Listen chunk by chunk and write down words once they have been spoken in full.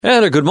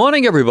And a good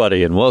morning,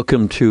 everybody, and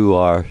welcome to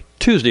our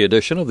Tuesday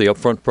edition of the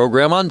Upfront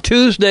program. On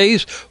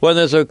Tuesdays, when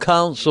there's a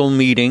council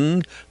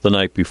meeting the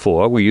night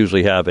before, we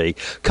usually have a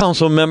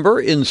council member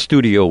in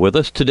studio with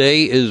us.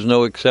 Today is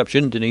no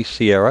exception. Denise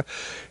Sierra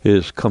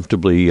is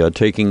comfortably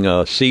taking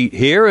a seat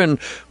here, and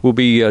we'll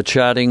be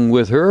chatting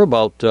with her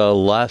about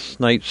last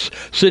night's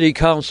city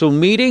council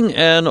meeting,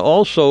 and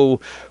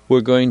also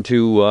we're going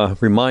to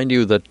remind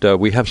you that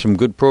we have some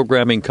good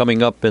programming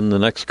coming up in the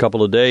next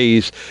couple of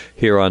days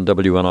here on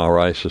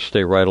WNRI, so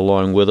stay right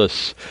along with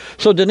us.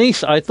 So,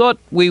 Denise, I thought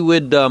we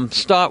would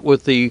start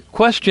with the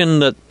question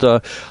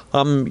that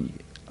I'm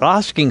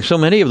asking so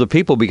many of the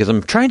people, because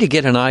I'm trying to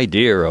get an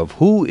idea of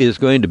who is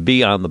going to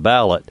be on the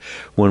ballot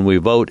when we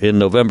vote in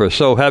November.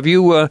 So have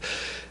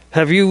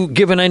you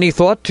given any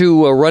thought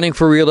to running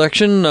for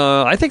re-election?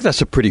 I think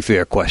that's a pretty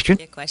fair question.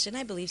 Fair question.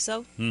 I believe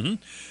so. Mm-hmm.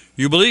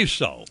 You believe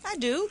so? I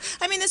do.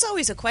 I mean, there's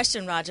always a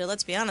question, Roger.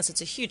 Let's be honest.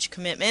 It's a huge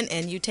commitment,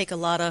 and you take a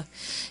lot of,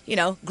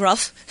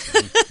 gruff.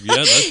 Yeah,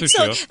 that's for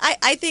sure. So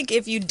I think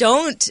if you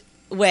don't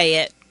weigh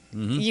it,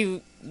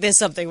 there's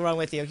something wrong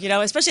with you,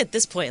 especially at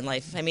this point in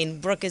life. I mean,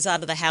 Brooke is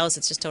out of the house.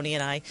 It's just Tony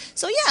and I.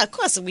 So, yeah, of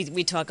course,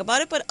 we talk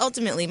about it. But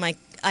ultimately,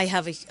 I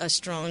have a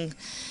strong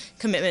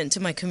commitment to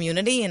my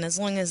community, and as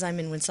long as I'm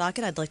in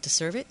Woonsocket, I'd like to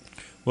serve it.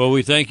 Well,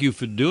 we thank you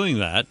for doing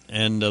that.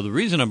 And the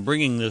reason I'm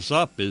bringing this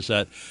up is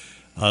that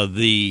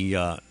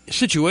the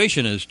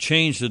situation has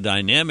changed the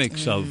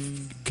dynamics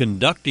of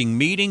conducting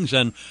meetings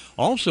and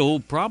also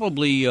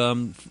probably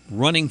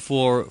running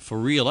for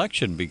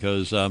re-election,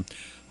 because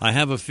I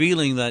have a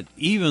feeling that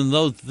even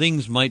though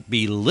things might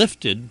be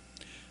lifted,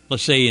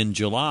 let's say in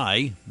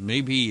July,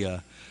 maybe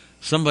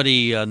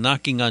somebody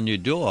knocking on your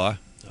door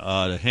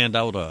to hand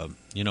out an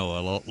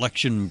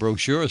election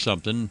brochure or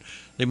something,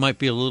 they might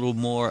be a little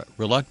more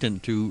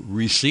reluctant to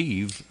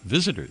receive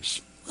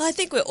visitors. Well, I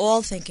think we're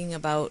all thinking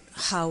about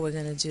how we're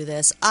going to do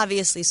this.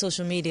 Obviously,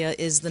 social media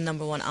is the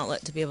number one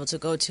outlet to be able to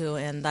go to,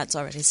 and that's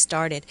already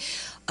started.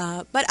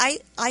 But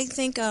I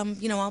think,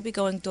 I'll be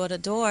going door to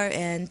door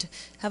and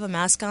have a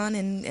mask on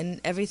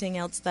and everything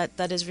else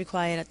that is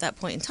required at that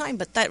point in time.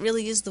 But that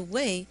really is the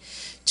way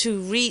to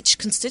reach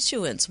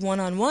constituents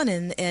one-on-one,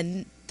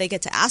 and they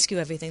get to ask you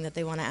everything that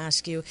they want to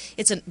ask you.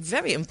 It's a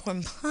very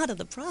important part of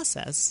the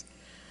process.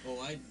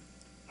 Well,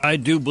 I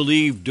do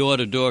believe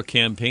door-to-door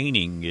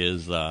campaigning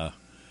is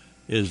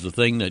the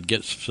thing that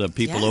gets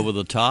people over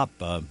the top.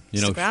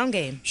 It's the ground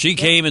game. She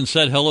came and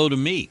said hello to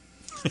me.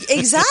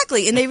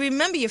 Exactly, and they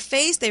remember your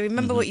face. They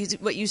remember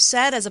what you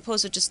said, as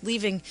opposed to just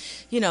leaving,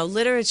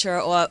 literature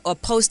or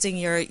posting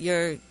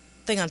your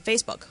thing on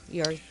Facebook,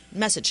 your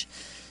message.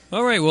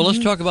 All right, well,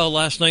 let's talk about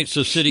last night's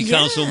city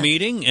council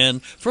meeting.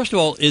 And first of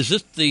all, is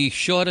this the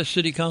shortest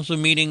city council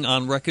meeting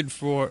on record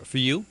for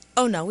you?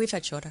 Oh, no, we've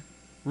had shorter.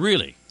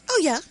 Really? Oh,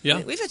 yeah.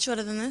 Yeah? We've had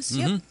shorter than this.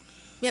 Yep.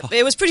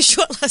 It was pretty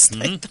short last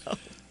night, though.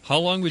 How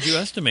long would you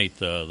estimate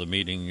the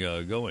meeting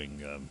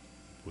going?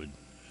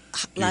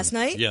 Last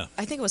night? Yeah.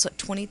 I think it was,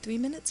 23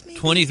 minutes, maybe?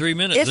 23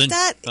 minutes. If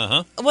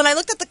that. When I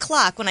looked at the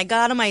clock, when I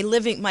got to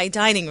my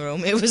dining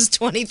room, it was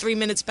 23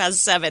 minutes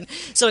past 7.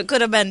 So it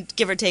could have been,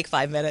 give or take,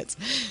 5 minutes.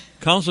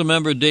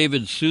 Councilmember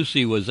David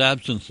Susi was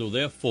absent, so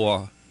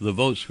therefore the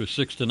votes were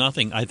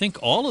 6-0. I think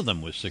all of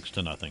them were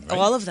 6-0, right?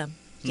 All of them,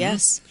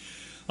 yes.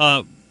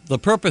 The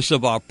purpose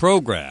of our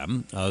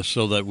program,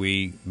 so that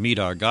we meet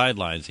our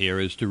guidelines here,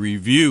 is to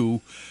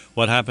review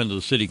what happened to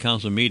the city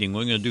council meeting.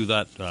 We're going to do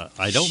that.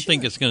 I don't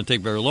think it's going to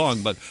take very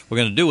long, but we're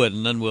going to do it,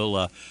 and then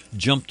we'll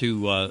jump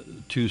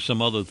to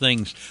some other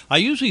things. I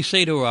usually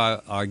say to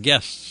our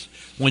guests,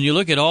 when you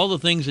look at all the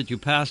things that you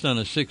passed on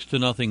a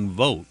 6-0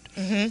 vote,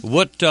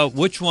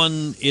 which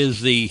one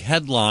is the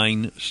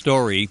headline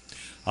story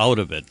out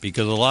of it?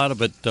 Because a lot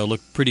of it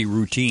looked pretty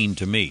routine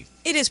to me.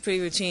 It is pretty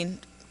routine.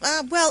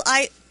 Well,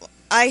 I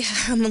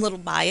am a little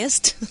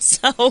biased,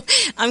 so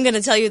I'm going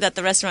to tell you that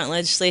the restaurant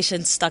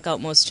legislation stuck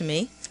out most to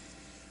me.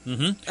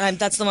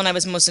 That's the one I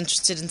was most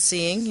interested in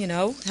seeing,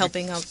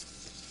 helping out.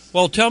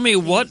 Well, tell me,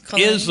 what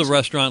is the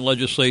restaurant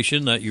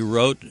legislation that you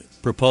wrote,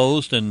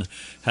 proposed, and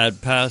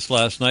had passed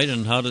last night,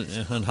 and how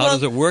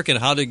does it work, and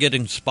how did it get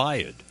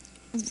inspired?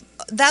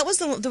 There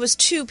was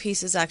two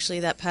pieces, actually,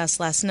 that passed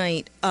last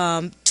night.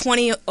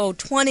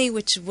 20020,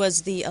 which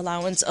was the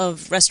allowance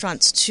of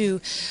restaurants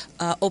to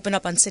open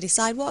up on city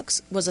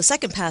sidewalks, was a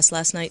second pass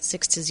last night,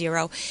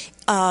 6-0.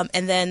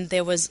 And then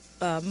there was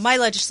my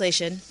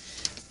legislation,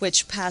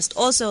 which passed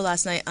also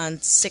last night on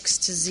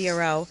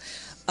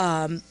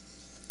 6-0,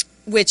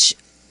 which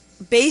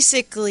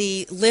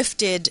basically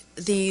lifted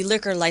the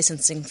liquor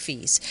licensing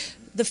fees.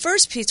 The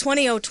first piece,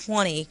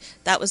 20020,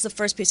 that was the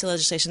first piece of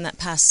legislation that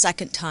passed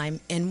second time.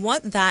 And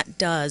what that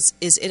does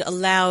is it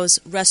allows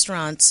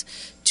restaurants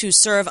to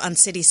serve on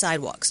city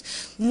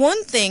sidewalks.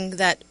 One thing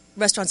that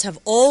restaurants have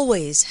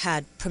always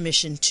had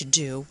permission to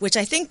do, which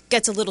I think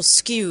gets a little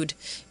skewed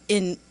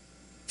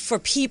for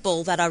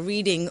people that are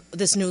reading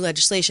this new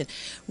legislation,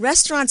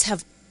 restaurants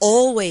have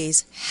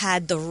always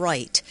had the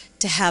right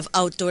to have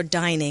outdoor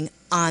dining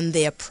on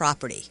their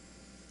property.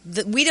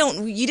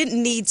 You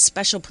didn't need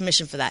special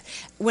permission for that.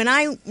 When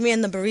I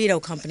ran the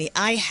burrito company,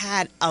 I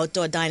had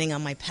outdoor dining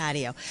on my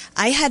patio.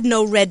 I had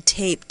no red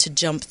tape to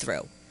jump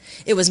through.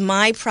 It was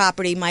my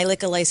property. My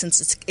liquor license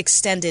is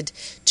extended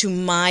to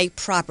my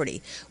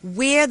property.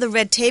 Where the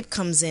red tape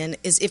comes in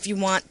is if you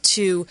want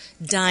to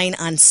dine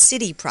on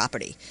city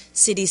property,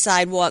 city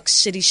sidewalks,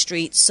 city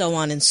streets, so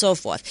on and so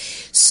forth.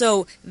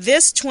 So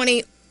this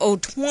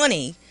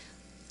 2020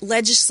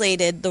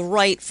 legislated the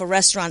right for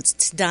restaurants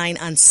to dine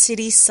on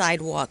city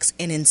sidewalks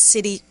and in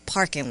city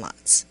parking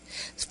lots.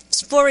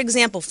 For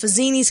example,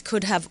 Fazzini's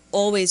could have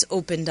always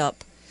opened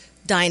up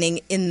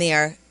dining in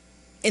their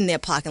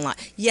parking lot.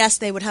 Yes,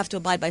 they would have to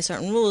abide by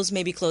certain rules,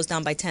 maybe close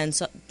down by 10,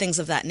 so things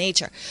of that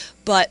nature.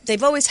 But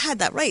they've always had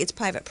that right. It's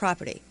private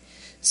property.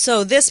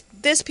 So this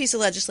piece of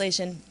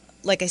legislation,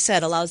 like I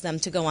said, allows them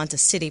to go onto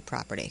city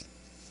property.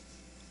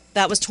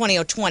 That was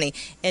 2020.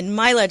 And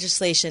my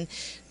legislation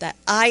that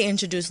I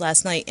introduced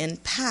last night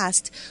and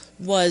passed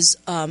was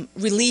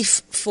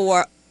relief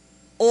for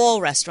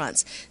all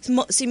restaurants.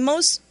 See,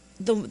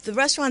 the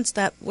restaurants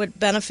that would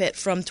benefit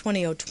from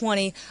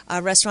 2020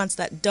 are restaurants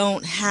that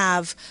don't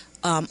have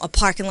a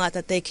parking lot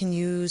that they can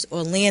use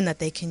or land that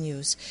they can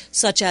use,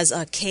 such as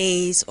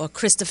Kay's or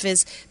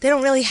Christopher's. They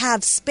don't really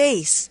have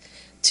space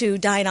to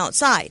dine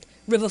outside.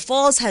 River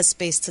Falls has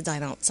space to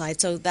dine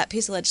outside, so that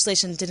piece of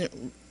legislation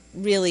didn't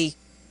really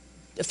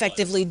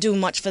effectively do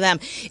much for them.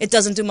 It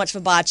doesn't do much for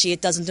Bocce. It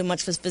doesn't do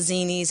much for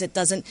Fazzini's. It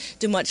doesn't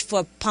do much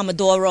for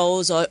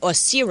Pomodoros or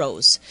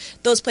Ciro's.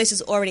 Those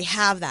places already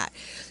have that.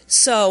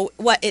 So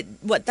what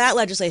that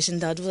legislation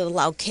does was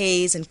allow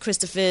Kay's and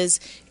Christopher's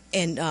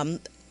and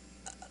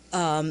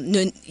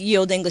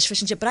Yield English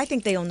Fish and Chip, but I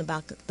think they own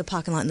the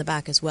parking lot in the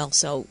back as well,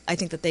 so I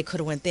think that they could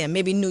have went there.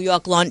 Maybe New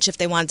York Lunch if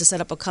they wanted to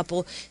set up a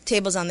couple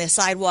tables on their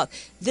sidewalk.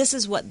 This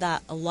is what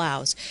that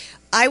allows.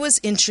 I was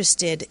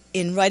interested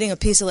in writing a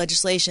piece of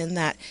legislation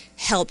that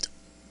helped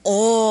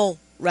all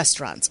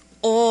restaurants,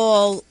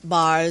 all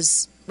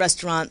bars,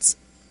 restaurants,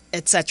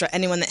 etc.,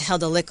 anyone that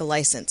held a liquor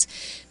license,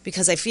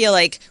 because I feel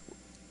like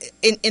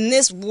in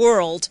this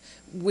world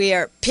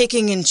we're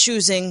picking and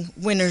choosing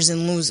winners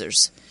and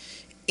losers,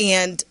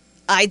 and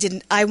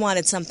I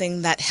wanted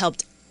something that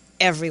helped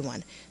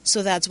everyone.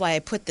 So that's why I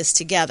put this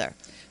together.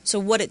 So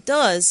what it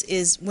does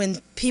is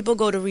when people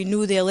go to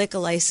renew their liquor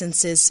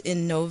licenses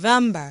in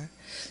November,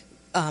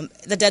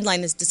 the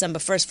deadline is December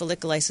 1st for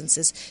liquor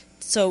licenses.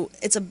 So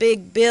it's a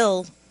big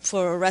bill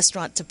for a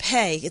restaurant to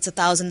pay. It's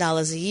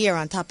 $1,000 a year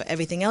on top of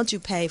everything else you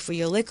pay for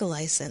your liquor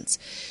license.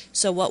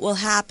 So what will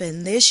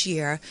happen this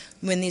year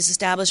when these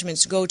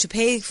establishments go to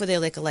pay for their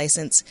liquor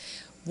license,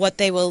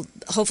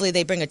 hopefully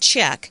they bring a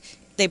check.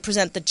 They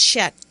present the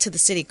check to the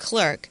city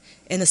clerk,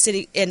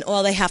 and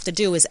all they have to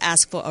do is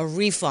ask for a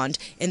refund,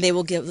 and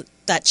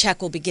that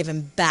check will be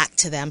given back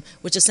to them,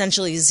 which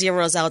essentially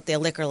zeroes out their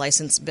liquor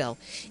license bill.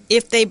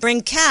 If they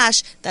bring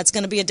cash, that's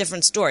going to be a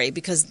different story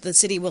because the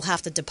city will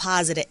have to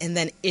deposit it and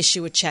then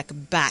issue a check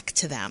back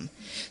to them.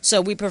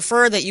 So we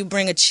prefer that you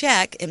bring a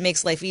check. It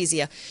makes life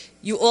easier.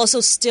 You also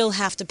still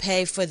have to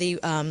pay for the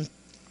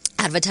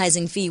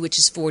advertising fee, which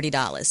is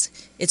 $40.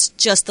 It's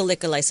just the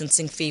liquor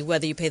licensing fee,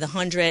 whether you pay the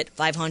 $100,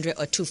 $500,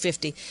 or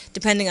 $250,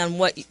 depending on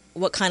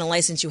what kind of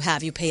license you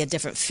have. You pay a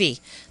different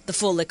fee. The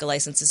full liquor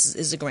license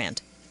is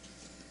 $1,000.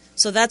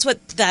 So that's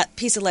what that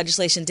piece of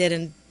legislation did,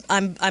 and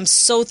I'm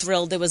so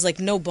thrilled. There was like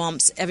no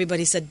bumps.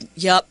 Everybody said,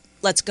 "Yep,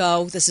 let's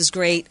go. This is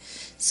great."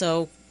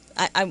 So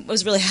I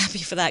was really happy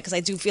for that because I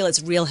do feel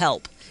it's real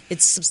help.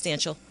 It's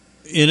substantial.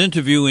 In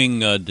interviewing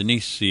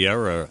Denise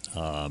Sierra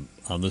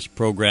on this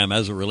program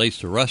as it relates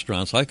to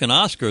restaurants, I can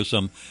ask her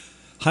some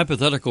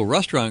hypothetical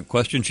restaurant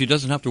questions. She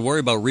doesn't have to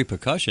worry about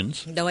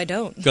repercussions. No, I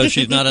don't. Because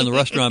she's not in the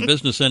restaurant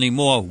business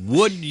anymore.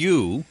 Would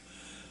you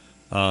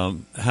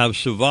have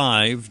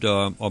survived,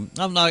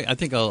 I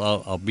think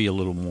I'll be a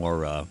little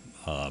more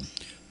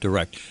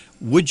direct.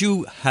 Would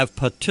you have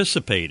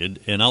participated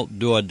in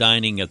outdoor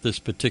dining at this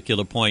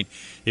particular point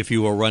if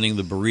you were running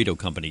the burrito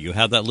company? You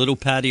have that little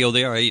patio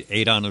there. I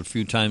ate on it a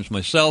few times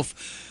myself.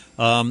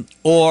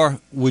 Or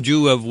would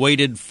you have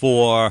waited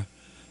for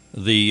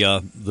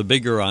the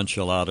bigger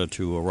enchilada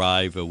to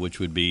arrive, which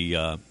would be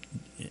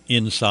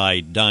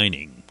inside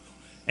dining?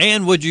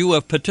 And would you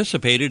have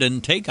participated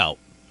in takeout?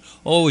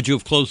 Or would you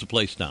have closed the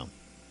place down?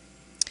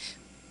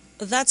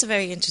 That's a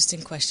very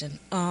interesting question.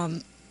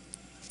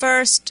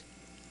 First,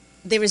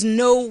 there is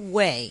no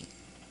way.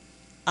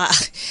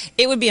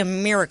 It would be a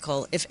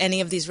miracle if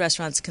any of these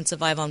restaurants can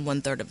survive on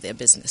 1/3 of their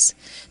business.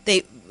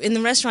 In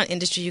the restaurant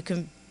industry, you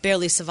can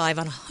barely survive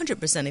on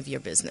 100% of your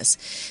business.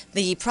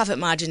 The profit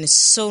margin is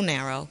so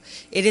narrow.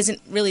 It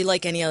isn't really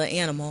like any other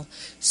animal.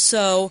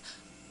 So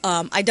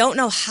I don't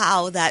know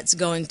how that's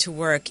going to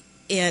work.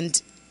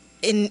 And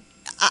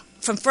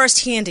from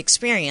firsthand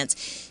experience,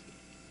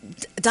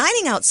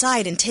 dining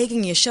outside and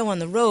taking your show on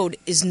the road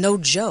is no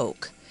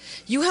joke.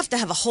 You have to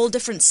have a whole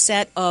different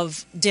set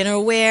of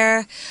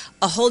dinnerware,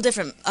 a whole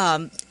different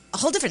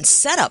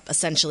setup,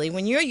 essentially.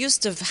 When you're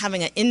used to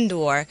having an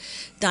indoor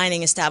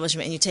dining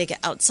establishment and you take it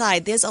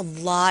outside, there's a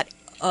lot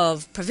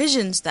of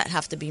provisions that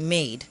have to be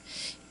made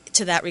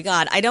to that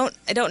regard. I don't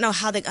know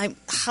how they're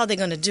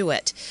going to do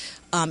it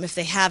if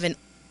they haven't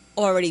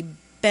already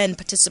been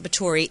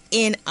participatory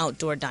in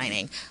outdoor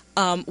dining.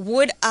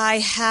 Would I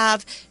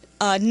have?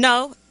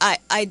 No.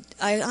 I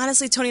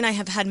honestly, Tony and I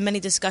have had many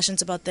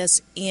discussions about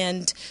this,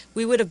 and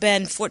we would have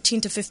been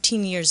 14 to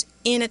 15 years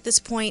in at this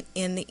point.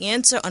 And the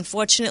answer,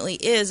 unfortunately,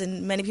 is,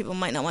 and many people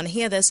might not want to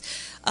hear this,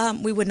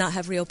 we would not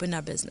have reopened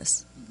our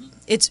business.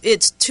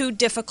 It's too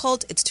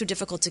difficult. It's too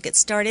difficult to get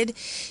started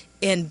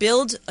and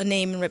build a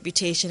name and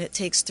reputation. It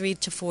takes 3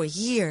 to 4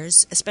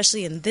 years,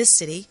 especially in this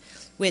city,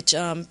 which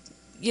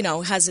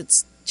has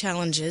its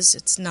challenges.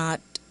 It's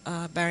not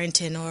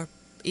Barrington or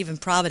even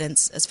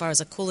Providence as far as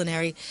a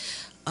culinary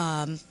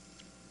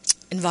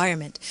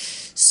environment.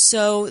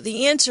 So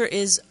the answer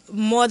is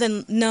more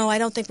than no. I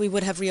don't think we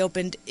would have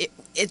reopened.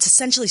 It's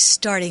essentially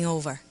starting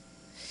over,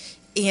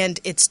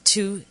 and it's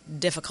too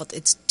difficult.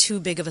 It's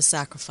too big of a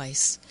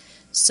sacrifice.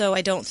 So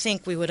I don't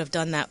think we would have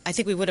done that. I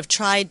think we would have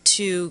tried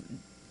to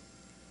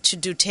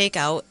do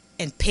takeout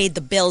and paid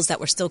the bills that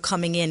were still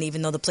coming in,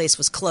 even though the place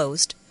was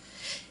closed,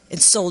 and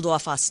sold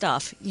off our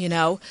stuff,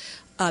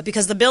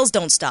 because the bills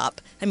don't stop.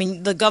 I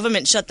mean, the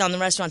government shut down the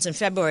restaurants in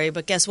February,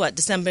 but guess what?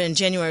 December and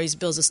January's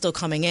bills are still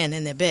coming in,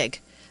 and they're big.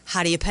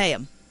 How do you pay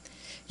them?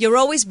 You're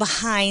always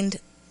behind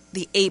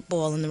the 8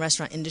 ball in the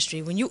restaurant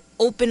industry. When you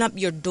open up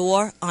your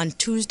door on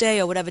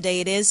Tuesday or whatever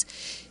day it is,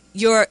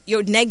 you're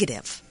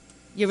negative.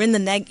 You're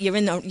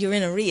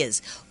in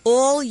arrears.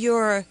 All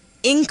your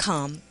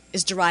income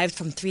is derived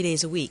from 3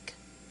 days a week,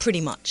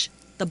 pretty much.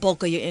 The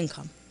bulk of your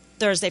income.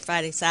 Thursday,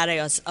 Friday, Saturday,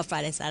 or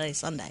Friday, Saturday,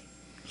 Sunday.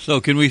 So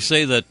can we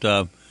say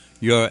that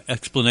your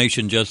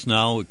explanation just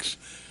now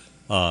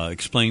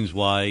explains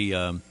why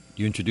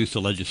you introduced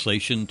the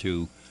legislation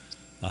to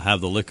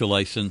have the liquor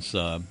license,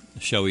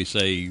 shall we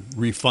say,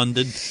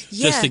 refunded,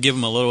 just to give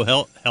them a little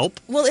help?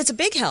 Well, it's a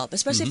big help,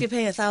 especially if you're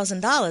paying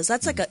 $1,000.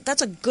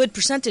 That's a good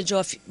percentage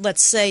of,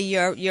 let's say,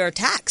 your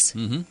tax.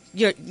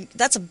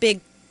 That's a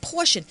big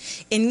portion.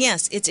 And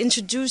yes, it's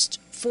introduced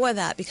for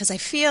that, because I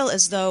feel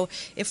as though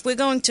if we're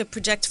going to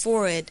project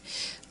forward,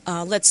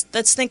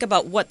 let's think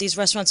about what these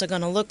restaurants are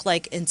going to look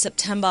like in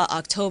September,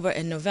 October,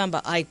 and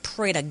November. I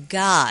pray to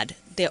God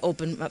they're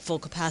open at full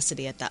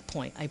capacity at that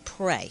point. I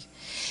pray,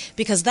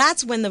 because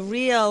that's when the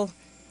real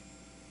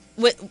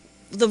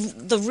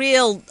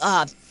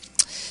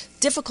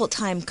difficult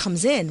time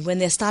comes in, when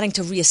they're starting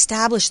to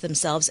reestablish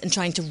themselves and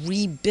trying to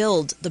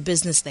rebuild the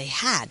business they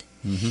had.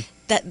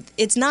 That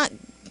it's not.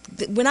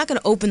 We're not going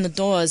to open the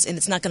doors, and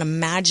it's not going to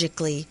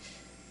magically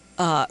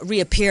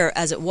reappear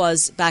as it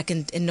was back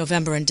in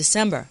November and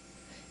December.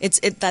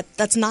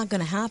 That's not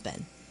going to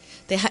happen.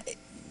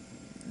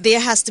 There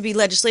has to be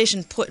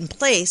legislation put in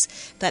place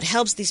that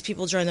helps these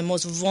people during the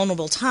most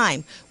vulnerable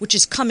time, which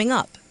is coming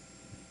up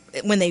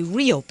when they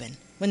reopen,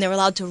 when they're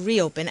allowed to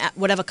reopen at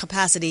whatever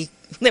capacity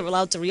they're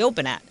allowed to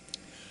reopen at.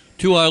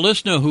 To our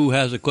listener who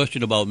has a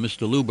question about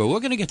Mr. Luber, we're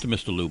going to get to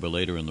Mr. Luber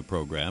later in the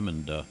program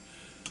and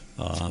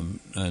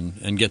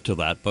get to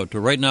that. But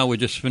right now we're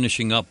just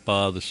finishing up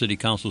the city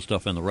council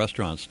stuff and the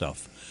restaurant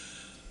stuff.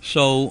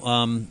 So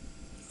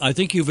I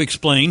think you've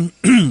explained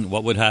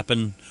what would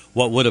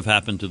have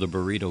happened to the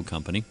burrito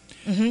company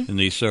in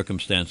these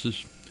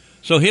circumstances.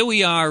 So here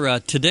we are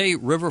today.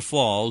 River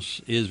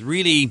Falls is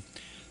really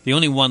the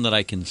only one that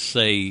I can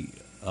say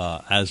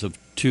as of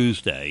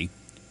Tuesday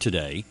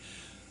today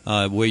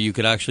where you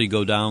could actually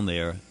go down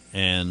there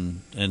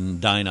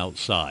and dine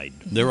outside.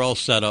 They're all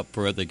set up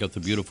for it. They got the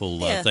beautiful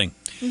thing.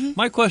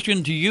 My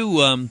question to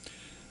you,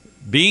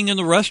 being in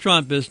the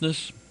restaurant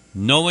business,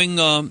 knowing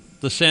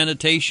the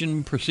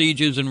sanitation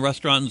procedures in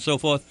restaurants and so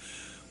forth,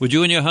 would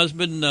you and your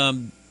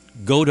husband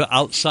go to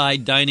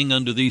outside dining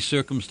under these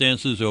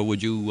circumstances, or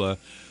would you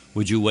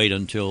wait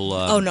until...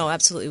 oh, no,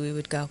 absolutely we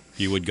would go.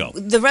 You would go.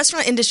 The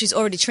restaurant industry's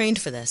already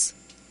trained for this.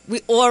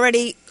 We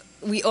already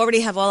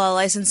have all our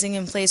licensing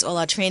in place, all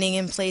our training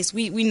in place.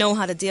 We know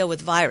how to deal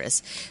with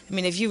virus. I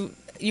mean, if you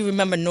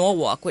remember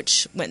Norwalk,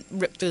 which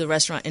ripped through the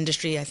restaurant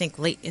industry, I think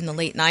in the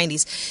late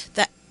 90s,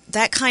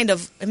 that kind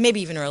of,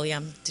 maybe even early,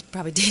 I'm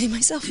probably dating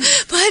myself,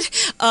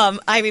 but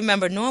I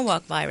remember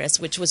Norwalk virus,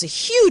 which was a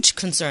huge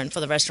concern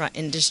for the restaurant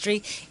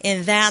industry,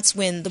 and that's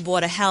when the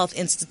Board of Health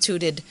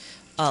instituted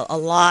a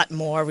lot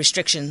more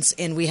restrictions,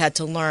 and we had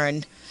to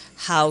learn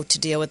how to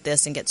deal with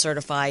this and get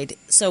certified.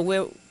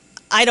 So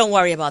I don't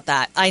worry about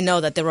that. I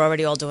know that they're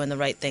already all doing the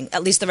right thing,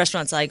 at least the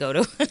restaurants I go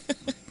to.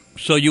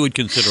 So you would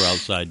consider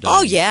outside dining?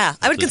 Oh, yeah.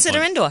 I would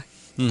consider indoor.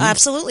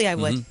 Absolutely, I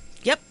would.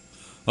 Yep.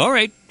 All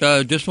right.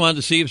 Just wanted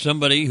to see if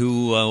somebody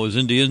who was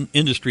in the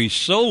industry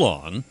so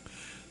long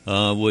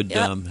would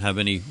have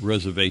any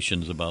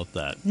reservations about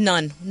that.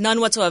 None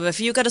whatsoever. If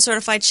you got a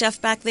certified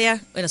chef back there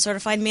and a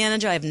certified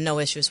manager, I have no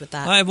issues with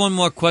that. I have one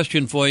more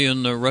question for you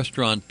in the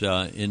restaurant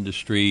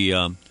industry,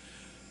 and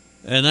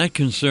that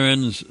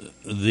concerns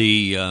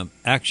the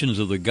actions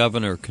of the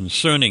governor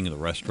concerning the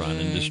restaurant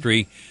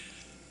industry.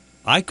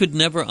 I could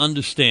never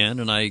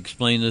understand, and I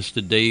explained this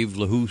to Dave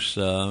LaHouse,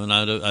 and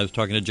I was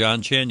talking to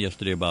John Chan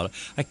yesterday about it.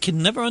 I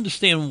can never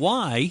understand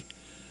why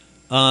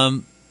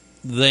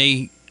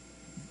they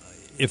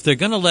if they're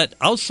going to let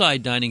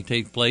outside dining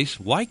take place,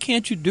 why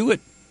can't you do it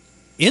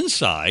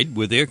inside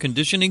with air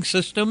conditioning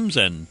systems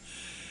and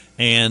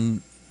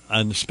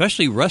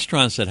especially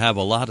restaurants that have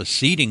a lot of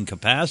seating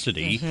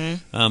capacity?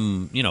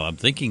 I'm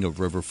thinking of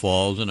River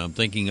Falls, and I'm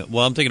thinking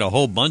a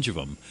whole bunch of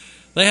them.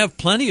 They have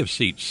plenty of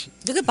seats.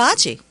 Look at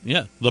Bocce.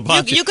 Yeah, the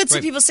Bocce. You could see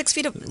people 8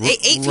 feet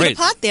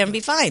apart there and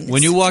be fine.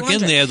 When you walk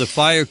in there, the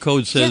fire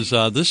code says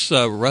this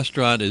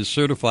restaurant is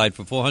certified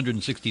for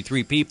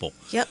 463 people.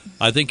 Yep.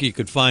 I think you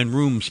could find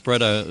room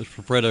spread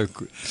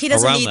He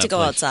doesn't need to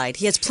go outside.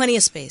 He has plenty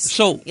of space.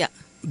 So, yeah.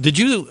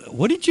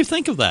 What did you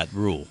think of that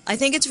rule? I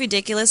think it's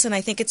ridiculous, and I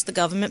think it's the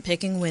government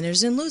picking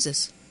winners and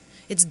losers.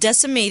 It's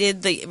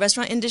decimated the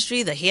restaurant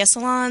industry, the hair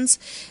salons.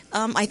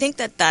 I think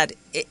that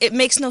it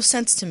makes no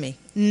sense to me.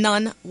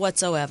 None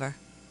whatsoever.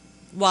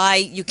 Why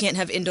you can't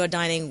have indoor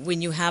dining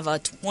when you have a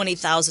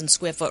 20,000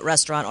 square foot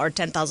restaurant or a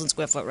 10,000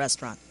 square foot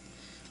restaurant?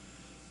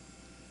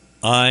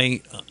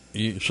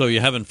 So you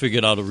haven't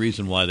figured out a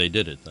reason why they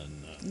did it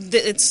then?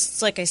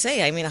 It's like I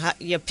say. I mean,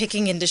 you're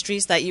picking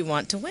industries that you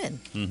want to win.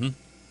 Mm-hmm.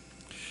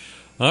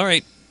 All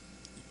right.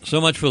 So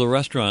much for the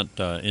restaurant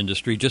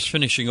industry. Just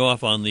finishing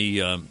off on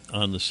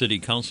the city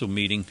council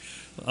meeting.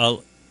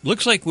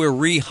 Looks like we're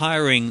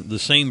rehiring the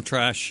same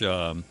trash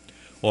or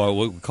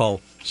what we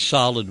call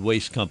solid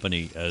waste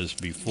company as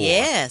before.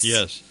 Yes.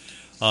 Yes.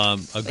 A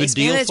good Waste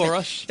deal management. for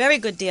us? Very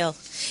good deal.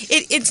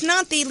 It's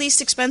not the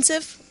least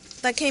expensive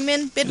that came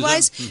in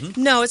bid-wise.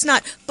 Mm-hmm. No, it's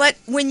not. But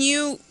when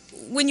you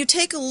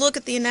take a look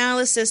at the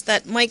analysis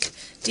that Mike,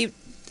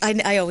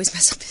 I always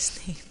mess up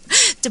his name,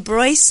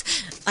 DeBrois,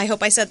 I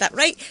hope I said that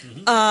right,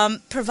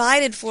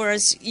 provided for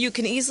us, you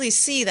can easily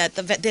see that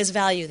there's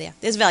value there.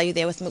 There's value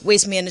there with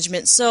waste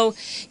management. So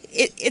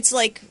it's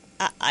like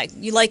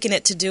you liken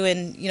it to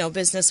doing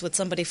business with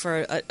somebody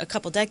for a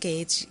couple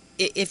decades.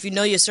 If you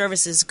know your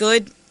service is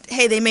good,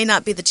 hey, they may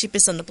not be the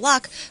cheapest on the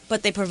block,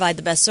 but they provide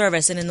the best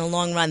service, and in the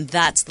long run,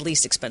 that's the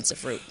least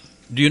expensive route.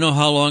 Do you know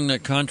how long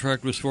that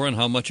contract was for and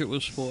how much it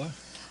was for?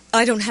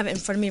 I don't have it in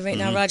front of me right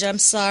now, Roger. I'm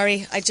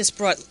sorry. I just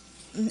brought,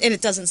 and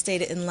it doesn't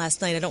state it in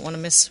last night. I don't want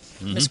to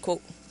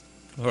misquote.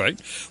 All right.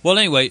 Well,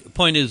 anyway, the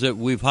point is that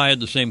we've hired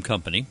the same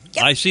company.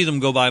 Yep. I see them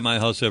go by my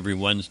house every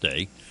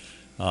Wednesday.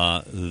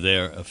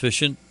 They're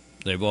efficient.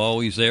 They're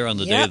always there on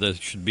the day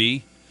that should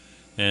be.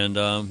 And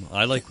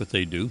I like what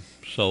they do.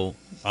 So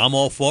I'm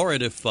all for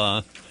it.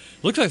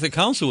 Looks like the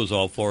council was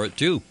all for it,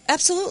 too.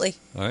 Absolutely.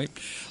 All right.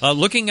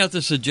 Looking at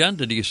this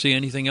agenda, do you see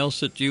anything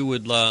else that you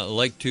would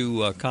like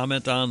to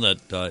comment on that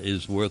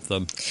is worth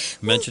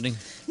mentioning?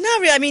 Not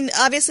really. I mean,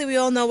 obviously, we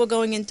all know we're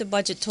going into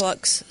budget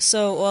talks,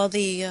 so all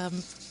the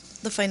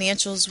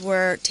financials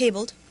were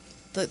tabled,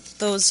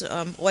 those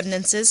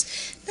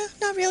ordinances. No,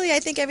 not really. I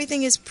think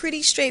everything is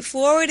pretty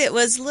straightforward. It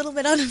was a little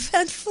bit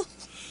uneventful.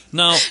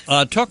 Now,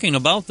 talking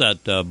about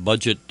that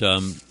budget,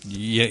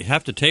 you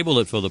have to table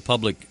it for the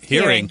public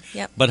hearing.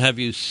 Yep. But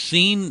do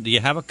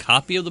you have a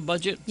copy of the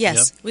budget?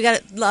 Yes. We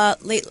got it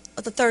late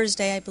the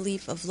Thursday, I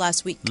believe, of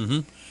last week.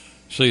 Mm-hmm.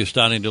 So you're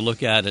starting to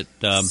look at it.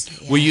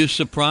 Were you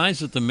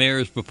surprised that the mayor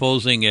is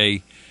proposing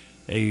a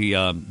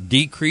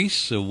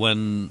decrease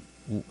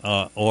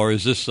or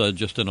is this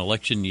just an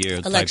election year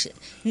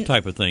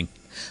type of thing?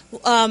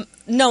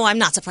 No, I'm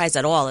not surprised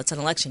at all. It's an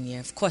election year.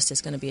 Of course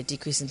there's going to be a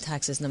decrease in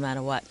taxes no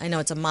matter what. I know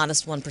it's a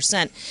modest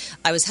 1%.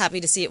 I was happy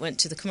to see it went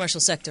to the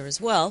commercial sector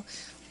as well.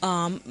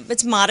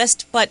 It's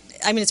modest, but,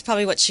 I mean, it's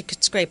probably what she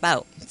could scrape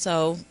out.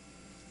 So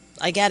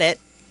I get it.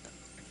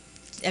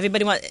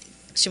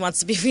 She wants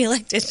to be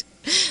reelected.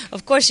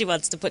 Of course she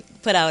wants to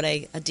put out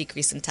a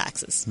decrease in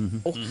taxes.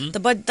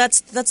 Mm-hmm.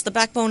 That's the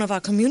backbone of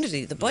our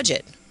community, the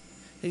budget.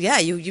 Yeah,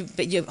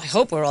 I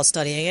hope we're all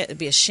studying it. It'd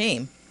be a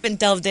shame. Been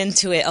delved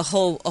into it a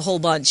whole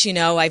bunch.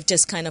 I've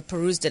just kind of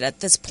perused it at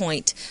this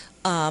point.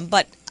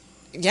 But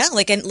yeah,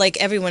 like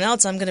everyone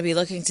else, I'm going to be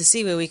looking to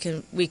see where we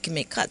can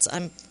make cuts.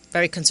 I'm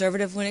very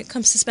conservative when it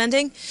comes to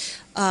spending.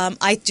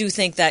 I do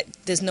think that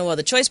there's no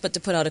other choice but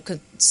to put out a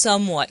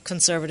somewhat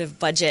conservative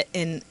budget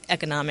in an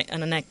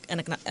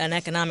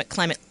economic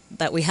climate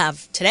that we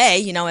have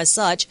today. As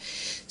such.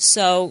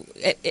 So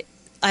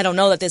I don't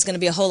know that there's going to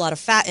be a whole lot of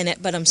fat in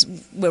it, but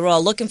we're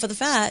all looking for the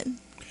fat.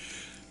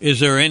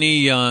 Is there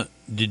any?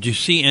 Did you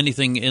see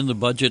anything in the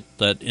budget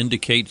that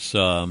indicates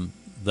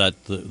that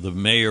the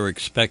mayor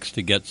expects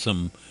to get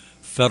some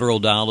federal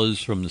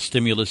dollars from the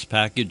stimulus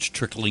package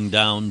trickling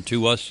down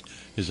to us?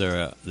 Is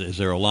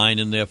there a line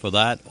in there for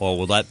that, or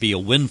will that be a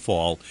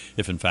windfall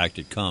if in fact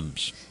it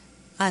comes?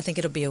 I think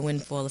it'll be a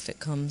windfall if it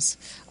comes.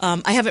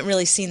 I haven't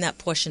really seen that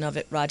portion of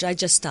it, Roger. I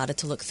just started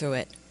to look through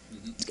it.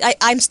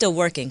 I'm still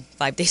working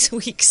 5 days a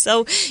week,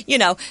 so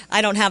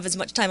I don't have as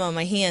much time on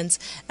my hands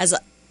as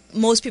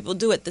most people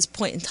do at this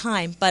point in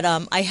time, but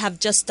I have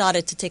just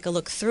started to take a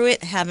look through it.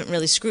 I haven't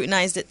really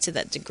scrutinized it to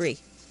that degree,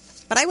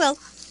 but I will.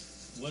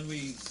 When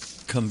we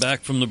come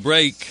back from the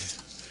break,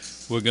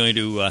 we're going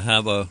to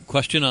have a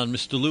question on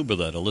Mr. Luba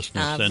that a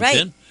listener sent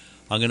in.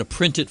 I'm going to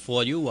print it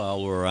for you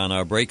while we're on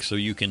our break so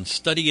you can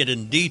study it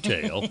in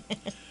detail.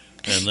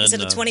 And then, is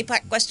it a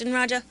 20-part question,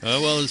 Roger?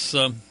 Well, it's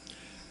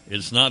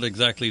It's not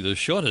exactly the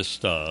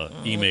shortest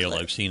email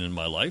I've seen in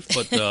my life,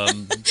 but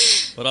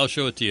I'll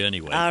show it to you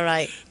anyway. All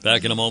right.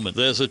 Back in a moment.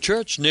 There's a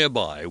church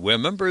nearby where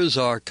members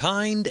are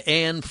kind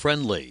and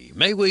friendly.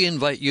 May we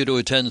invite you to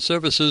attend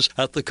services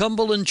at the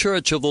Cumberland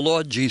Church of the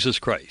Lord Jesus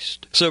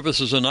Christ.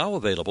 Services are now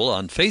available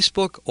on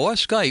Facebook or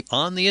Skype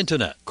on the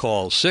Internet.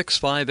 Call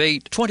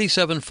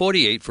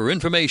 658-2748 for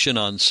information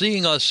on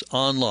seeing us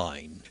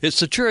online.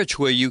 It's a church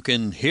where you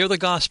can hear the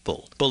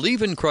gospel,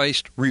 believe in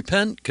Christ,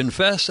 repent,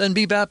 confess, and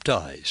be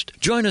baptized.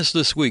 Join us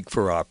this week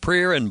for our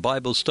prayer and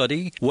Bible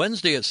study,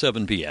 Wednesday at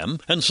 7 p.m.,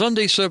 and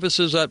Sunday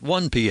services at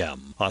 1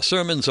 p.m. Our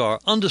sermons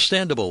are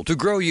understandable to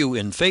grow you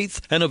in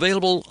faith and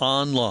available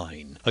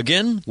online.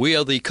 Again, we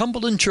are the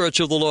Cumberland Church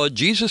of the Lord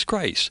Jesus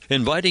Christ,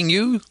 inviting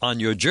you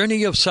on your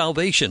journey of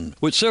salvation,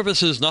 with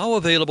services now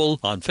available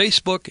on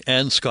Facebook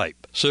and Skype.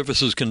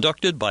 Services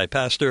conducted by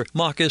Pastor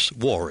Marcus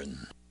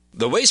Warren.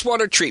 The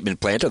wastewater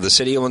treatment plant of the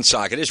city of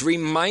Woonsocket is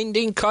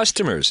reminding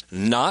customers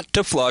not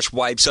to flush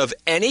wipes of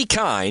any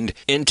kind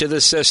into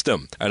the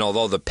system. And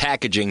although the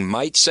packaging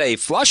might say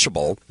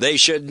flushable, they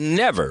should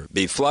never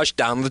be flushed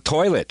down the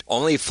toilet.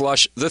 Only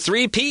flush the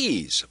 3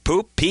 Ps: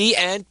 poop, pee,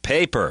 and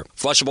paper.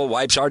 Flushable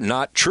wipes are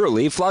not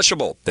truly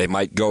flushable. They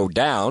might go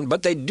down,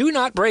 but they do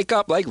not break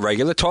up like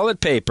regular toilet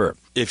paper.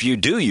 If you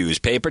do use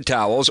paper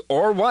towels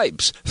or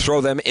wipes, throw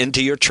them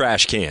into your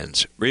trash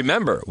cans.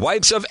 Remember,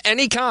 wipes of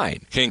any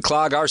kind can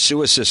clog our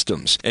sewer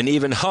systems and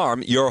even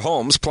harm your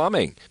home's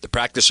plumbing. The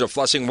practice of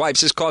flushing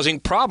wipes is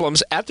causing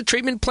problems at the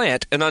treatment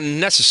plant and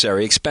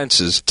unnecessary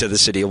expenses to the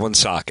city of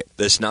Woonsocket.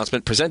 This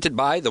announcement presented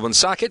by the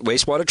Woonsocket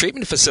Wastewater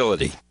Treatment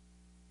Facility.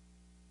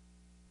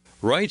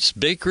 Wright's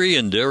Bakery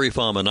and Dairy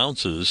Farm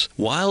announces,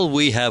 while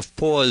we have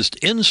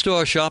paused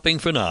in-store shopping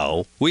for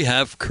now, we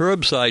have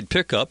curbside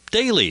pickup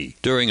daily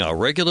during our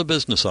regular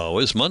business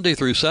hours, Monday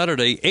through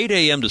Saturday, 8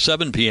 a.m. to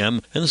 7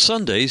 p.m., and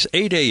Sundays,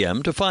 8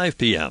 a.m. to 5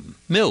 p.m.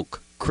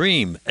 Milk,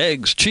 cream,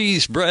 eggs,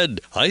 cheese, bread,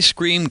 ice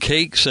cream,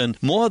 cakes,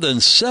 and more than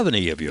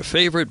 70 of your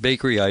favorite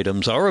bakery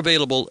items are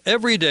available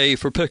every day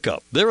for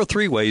pickup. There are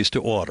 3 ways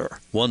to order.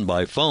 1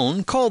 by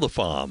phone. Call the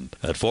farm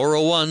at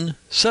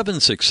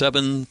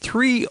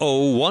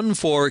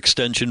 401-767-3014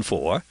 extension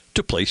 4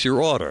 to place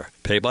your order.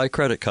 Pay by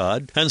credit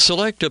card and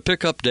select a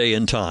pickup day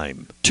and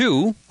time.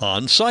 2,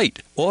 on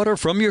site. Order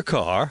from your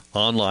car,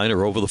 online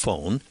or over the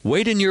phone.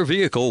 Wait in your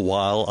vehicle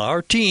while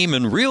our team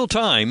in real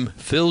time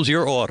fills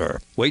your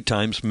order. Wait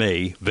times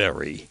may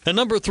vary. And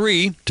number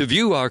 3, to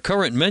view our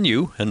current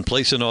menu and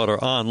place an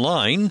order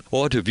online,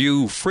 or to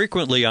view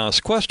frequently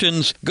asked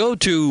questions, go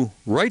to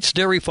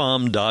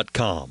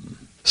wrightsdairyfarm.com.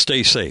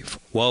 Stay safe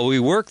while we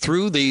work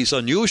through these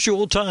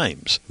unusual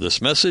times. This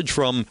message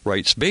from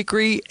Wright's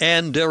Bakery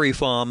and Dairy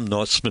Farm,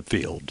 North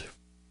Smithfield.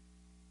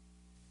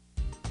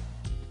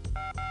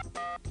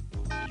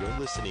 You're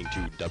listening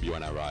to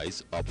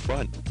WNRI's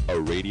Upfront, a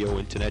radio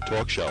internet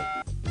talk show.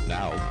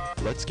 Now,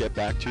 let's get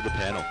back to the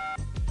panel.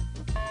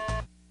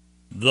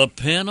 The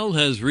panel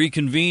has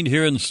reconvened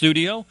here in the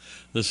studio.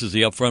 This is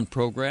the Upfront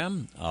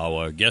program.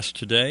 Our guest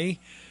today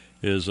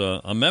is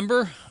a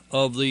member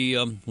of the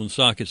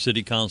Woonsocket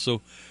City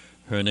Council.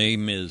 Her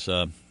name is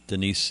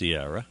Denise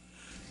Sierra,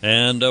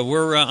 and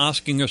we're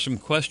asking her some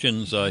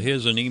questions.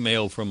 Here's an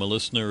email from a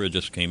listener. It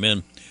just came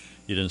in.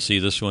 You didn't see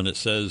this one. It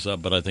says,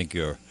 but I think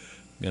you're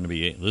going to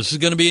be. This is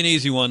going to be an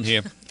easy one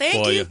here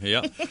Thank for you.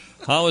 Yeah.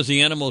 How is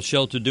the animal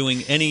shelter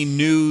doing? Any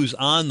news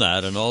on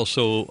that? And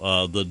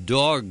also the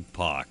dog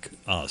park,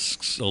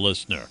 asks a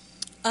listener.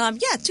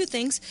 Yeah, 2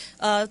 things.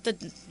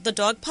 The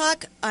dog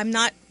park, I'm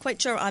not quite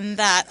sure on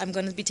that. I'm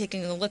going to be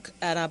taking a look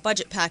at our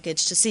budget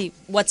package to see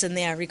what's in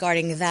there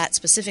regarding that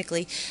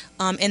specifically.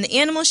 In the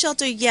animal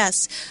shelter,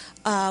 yes.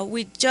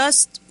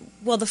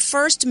 The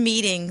first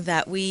meeting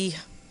that we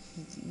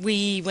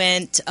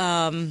went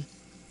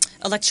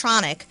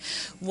electronic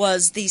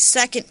was the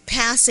second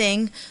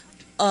passing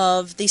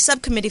of the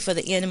subcommittee for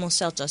the animal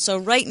shelter. So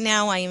right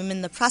now I am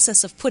in the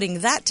process of putting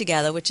that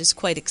together, which is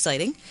quite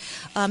exciting.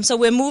 So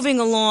we're moving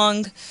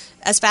along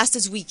as fast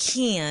as we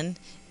can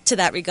to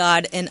that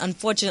regard, and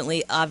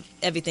unfortunately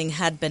everything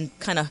had been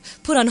kind of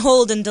put on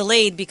hold and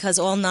delayed because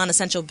all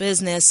non-essential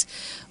business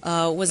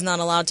was not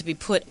allowed to be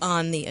put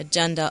on the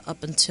agenda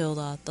up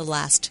until the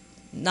last,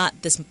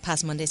 not this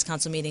past Monday's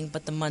council meeting,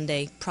 but the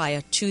Monday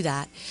prior to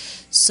that.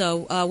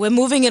 So we're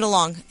moving it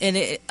along, and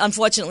it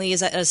unfortunately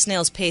is at a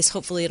snail's pace.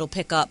 Hopefully it'll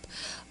pick up.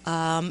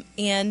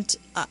 And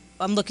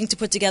I'm looking to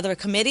put together a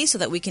committee so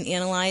that we can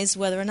analyze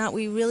whether or not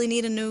we really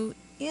need a new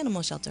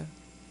animal shelter.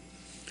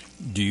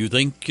 Do you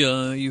think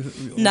you...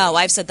 No,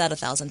 I've said that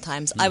 1,000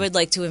 times. I would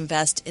like to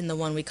invest in the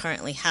one we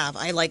currently have.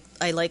 I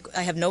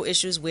have no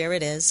issues where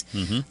it is.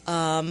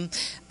 Mm-hmm.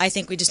 I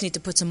think we just need to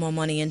put some more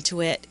money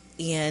into it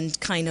and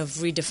kind of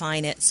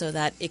redefine it so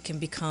that it can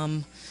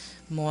become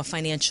more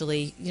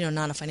financially,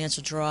 not a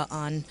financial draw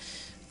on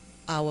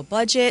our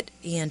budget,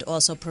 and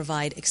also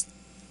provide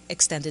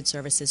extended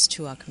services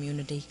to our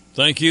community.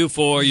 Thank you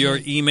for your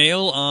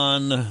email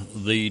on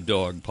the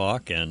dog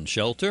park and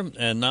shelter.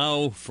 And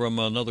now from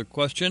another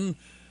question,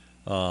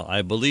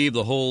 I believe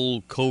the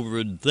whole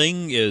COVID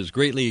thing is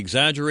greatly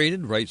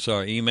exaggerated, writes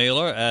our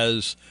emailer,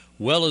 as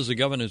well as the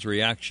governor's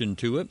reaction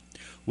to it.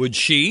 Would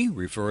she,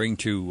 referring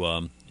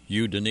to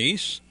you,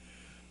 Denise,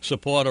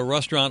 support a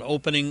restaurant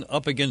opening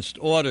up against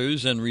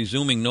orders and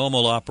resuming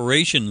normal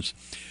operations?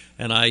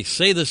 And I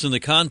say this in the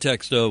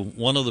context of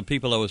one of the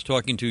people I was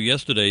talking to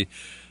yesterday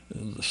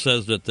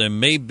says that there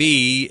may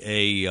be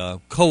a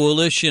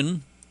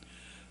coalition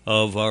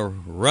of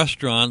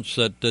restaurants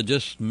that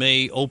just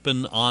may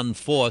open on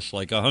force,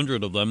 like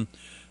 100 of them,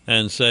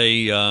 and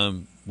say,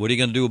 what are you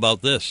going to do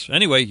about this?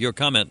 Anyway, your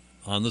comment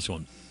on this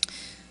one.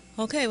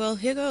 Okay, well,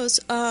 here goes.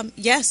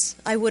 Yes,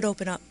 I would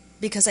open up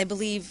because I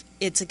believe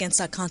it's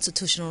against our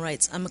constitutional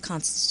rights. I'm a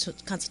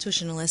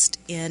constitutionalist,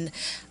 and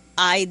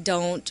I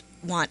don't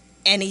want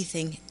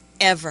anything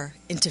ever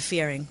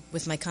interfering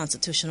with my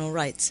constitutional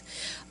rights.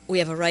 We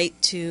have a right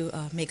to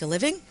make a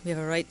living. We have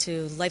a right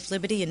to life,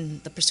 liberty,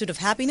 and the pursuit of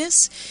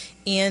happiness,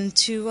 and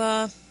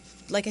to,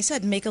 like I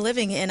said, make a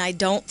living. And I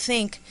don't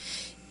think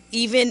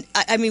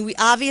we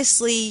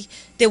obviously,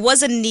 there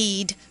was a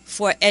need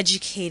for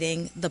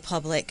educating the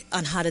public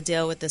on how to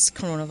deal with this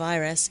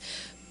coronavirus.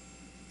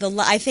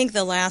 I think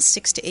the last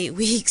 6 to 8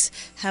 weeks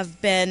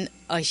have been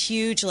a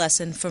huge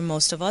lesson for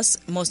most of us.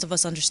 Most of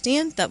us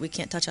understand that we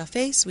can't touch our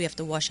face. We have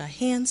to wash our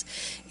hands,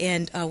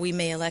 and we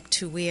may elect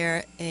to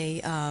wear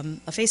a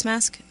face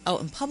mask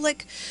out in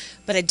public.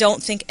 But I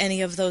don't think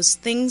any of those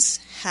things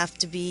have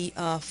to be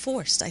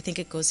forced. I think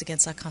it goes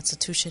against our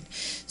Constitution.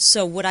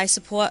 So would I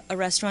support a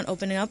restaurant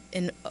opening up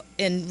and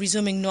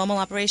resuming normal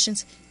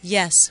operations?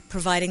 Yes,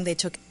 providing they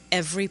took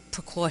every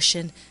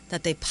precaution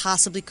that they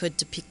possibly could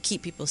to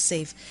keep people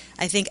safe.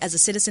 I think as a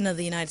citizen of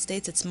the United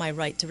States, it's my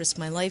right to risk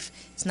my life.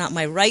 It's not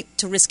my right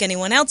to risk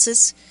anyone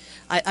else's.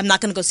 I'm not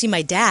going to go see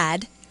my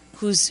dad,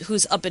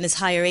 who's up in his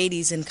higher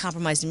 80s and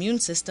compromised immune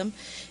system.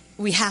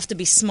 We have to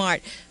be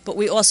smart, but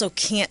we also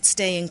can't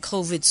stay in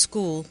COVID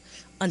school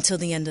until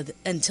the end of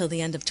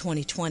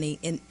 2020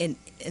 in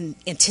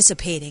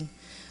anticipating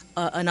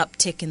an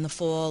uptick in the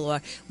fall.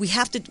 Or we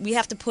have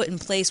to put in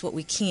place what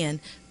we can,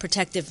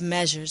 protective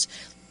measures.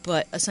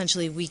 But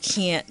essentially, we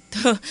can't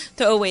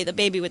throw away the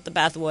baby with the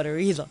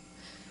bathwater either.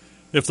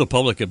 If the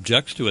public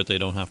objects to it, they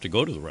don't have to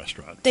go to the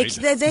restaurant. They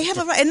have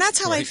a right, and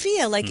that's how right. I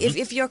feel. Like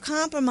if you're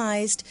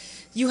compromised,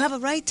 you have a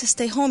right to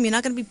stay home. You're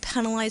not going to be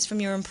penalized from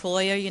your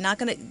employer. You're not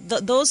going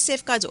to. Those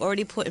safeguards are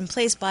already put in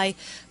place by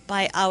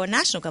our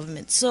national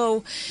government.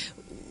 So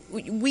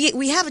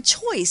we have a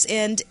choice,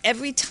 and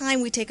every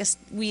time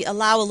we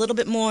allow a little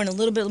bit more and a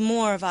little bit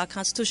more of our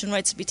constitutional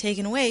rights to be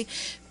taken away,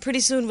 pretty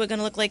soon we're going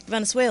to look like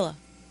Venezuela.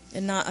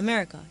 And not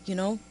America, you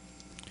know?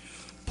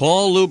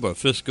 Paul Luber,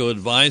 fiscal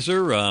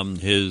advisor,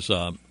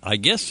 I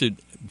guess,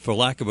 for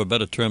lack of a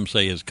better term,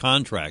 say his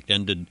contract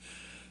ended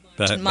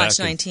March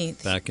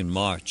 19th. Back in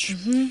March.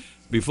 Mm-hmm.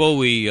 Before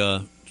we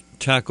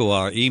tackle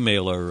our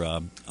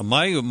emailer,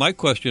 my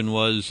question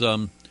was,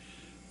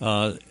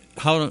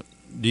 how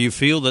do you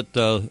feel that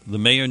the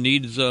mayor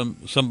needs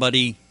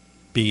somebody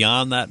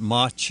beyond that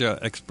March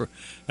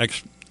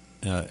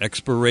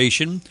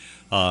expiration?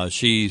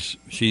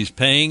 She's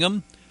paying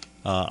him.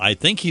 I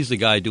think he's the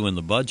guy doing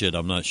the budget.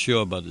 I'm not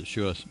sure, but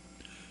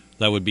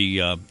that would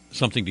be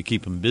something to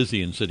keep him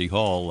busy in City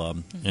Hall.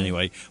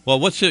 Anyway, well,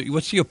 what's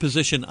your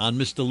position on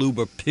Mr.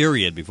 Luber,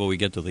 period, before we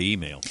get to the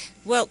email?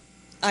 Well,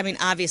 I mean,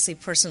 obviously,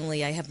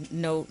 personally, I have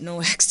no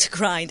axe to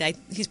grind.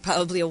 He's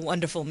probably a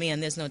wonderful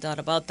man. There's no doubt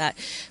about that.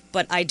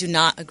 But I do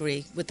not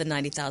agree with the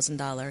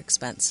 $90,000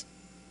 expense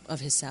of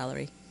his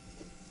salary.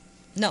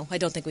 No, I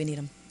don't think we need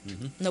him.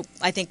 Mm-hmm. Nope.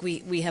 I think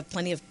we have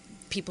plenty of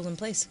people in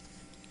place.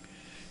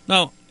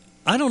 Now,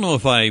 I don't know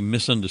if I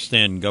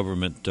misunderstand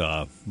government,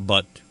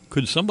 but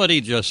could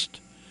somebody just,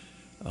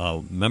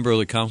 member of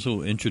the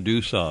council,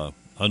 introduce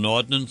an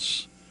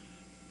ordinance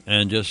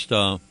and just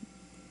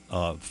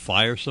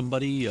fire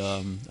somebody?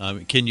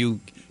 Can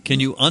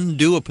you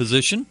undo a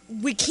position?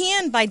 We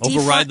can by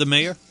override the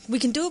mayor. We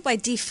can do it by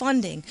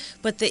defunding,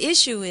 but the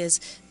issue is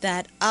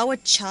that our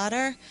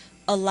charter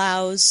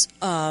allows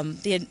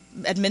the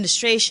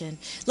administration.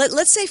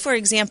 Let's say, for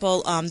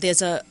example,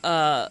 there's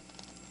a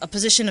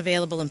position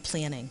available in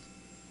planning.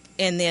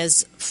 And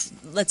there's,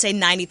 let's say,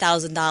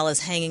 $90,000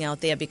 hanging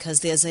out there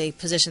because there's a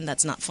position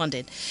that's not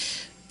funded.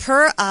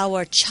 Per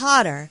our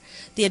charter,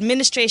 the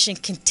administration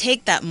can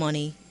take that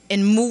money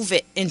and move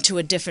it into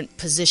a different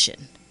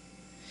position.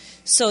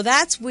 So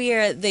that's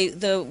where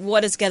the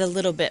waters get a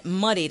little bit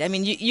muddied. I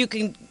mean, you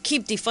can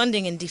keep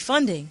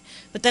defunding,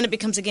 but then it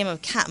becomes a game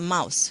of cat and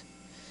mouse.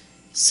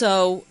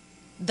 So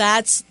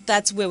that's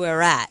where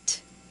we're at.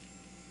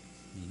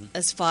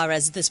 As far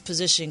as this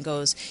position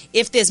goes,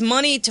 if there's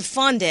money to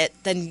fund it,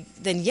 then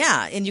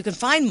yeah, and you can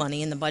find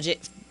money in the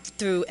budget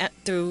through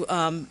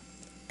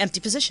empty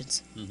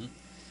positions. Mm-hmm.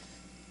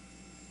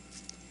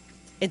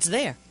 It's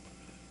there.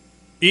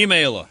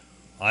 Emailer,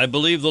 I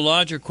believe the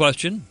larger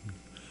question,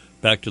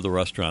 back to the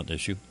restaurant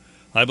issue,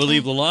 I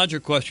believe the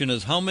larger question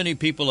is how many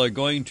people are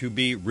going to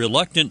be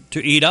reluctant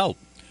to eat out?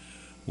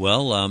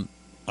 Well,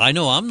 I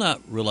know I'm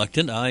not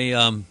reluctant. I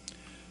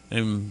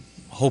am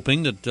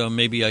hoping that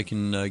maybe I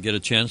can get a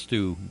chance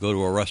to go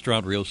to a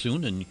restaurant real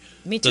soon, and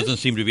Me too. doesn't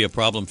seem to be a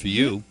problem for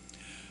you.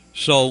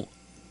 So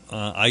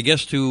I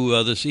guess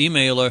to this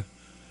emailer,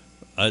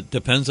 it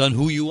depends on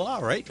who you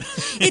are, right?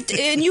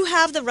 And you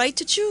have the right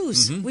to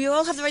choose. We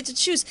all have the right to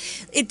choose.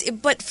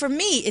 But for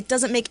me, it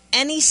doesn't make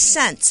any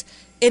sense.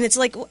 And it's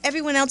like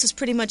everyone else is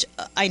pretty much,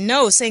 I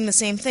know, saying the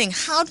same thing.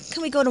 How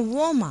can we go to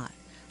Walmart?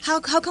 How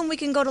come we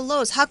can go to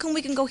Lowe's? How come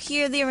we can go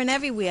here, there, and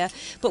everywhere,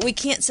 but we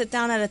can't sit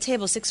down at a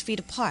table 6 feet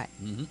apart?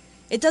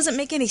 It doesn't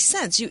make any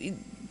sense. You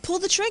pull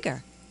the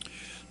trigger.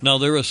 Now,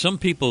 there are some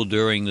people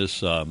during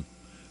this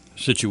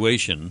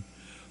situation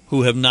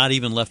who have not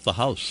even left the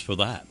house for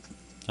that.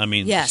 I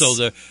mean, Yes.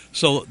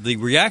 so the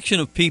reaction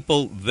of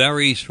people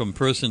varies from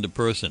person to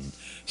person.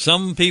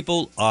 Some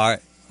people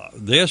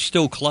they're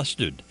still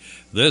clustered.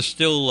 They're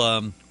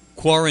still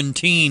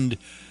quarantined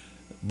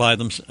by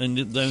them, and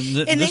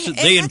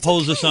they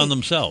impose this on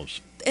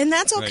themselves. And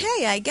that's okay.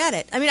 Right. I get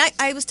it. I mean,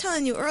 I was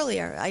telling you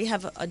earlier, I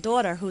have a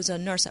daughter who's a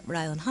nurse at Rhode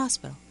Island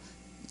Hospital.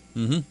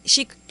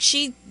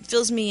 She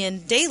fills me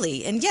in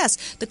daily. And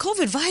yes, the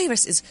COVID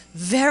virus is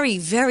very,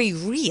 very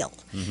real.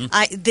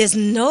 There's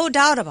no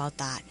doubt about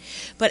that.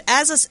 But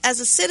as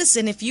a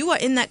citizen, if you are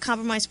in that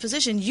compromised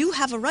position, you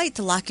have a right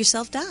to lock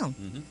yourself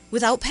down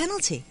without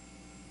penalty.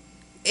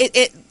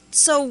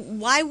 So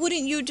why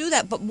wouldn't you do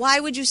that? But why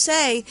would you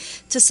say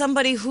to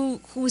somebody who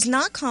is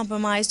not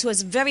compromised, who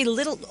has very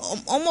little,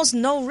 almost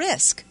no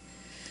risk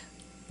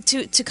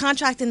to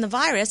contracting the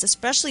virus,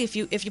 especially if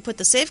you put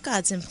the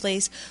safeguards in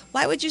place,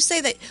 why would you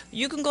say that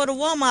you can go to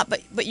Walmart,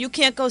 but you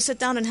can't go sit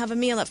down and have a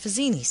meal at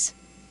Fazzini's?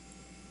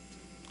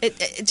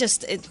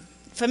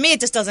 For me, it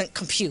just doesn't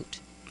compute.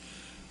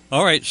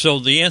 All right, so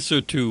the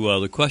answer to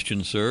the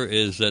question, sir,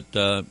 is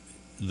that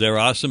there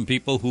are some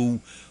people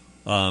who,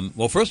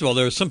 well, first of all,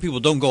 there are some people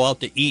who don't go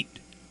out to eat.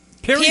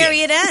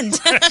 Period. End.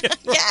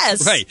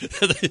 Yes. Right.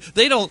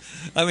 They don't.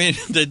 I mean,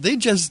 they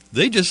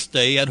just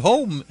stay at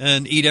home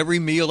and eat every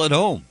meal at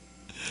home.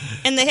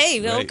 And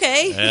Right.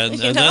 okay.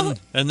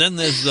 And then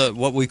there's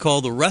what we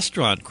call the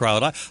restaurant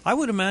crowd. I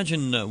would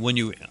imagine when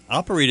you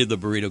operated the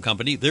burrito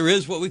company, there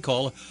is what we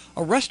call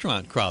a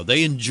restaurant crowd.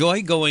 They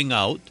enjoy going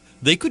out.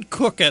 They could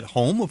cook at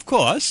home, of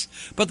course,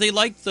 but they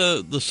like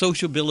the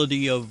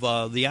sociability of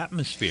the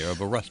atmosphere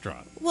of a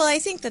restaurant. Well, I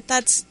think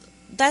that's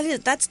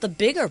the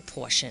bigger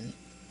portion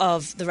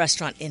of the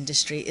restaurant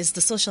industry is the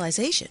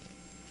socialization.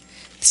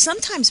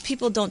 Sometimes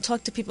people don't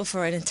talk to people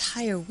for an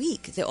entire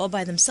week. They're all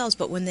by themselves.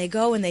 But when they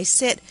go and they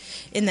sit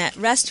in that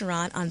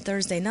restaurant on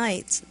Thursday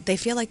nights, they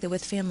feel like they're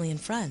with family and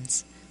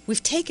friends.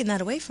 We've taken that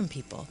away from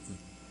people.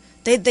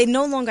 They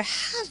no longer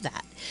have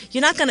that.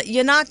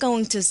 You're not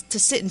going to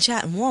sit and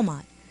chat in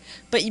Walmart.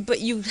 But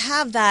you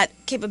have that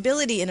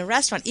capability in a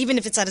restaurant, even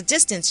if it's at a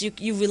distance.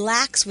 You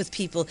relax with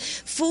people.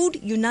 Food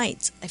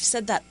unites. I've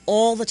said that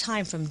all the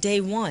time from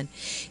day one.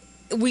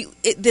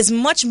 There's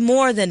much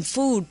more than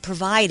food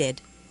provided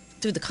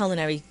through the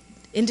culinary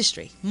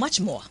industry. Much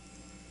more.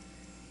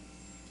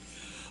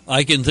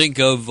 I can think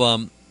of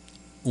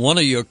one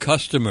of your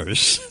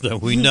customers that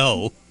we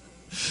know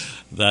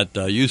that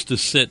used to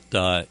sit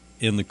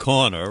in the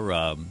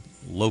corner,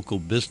 local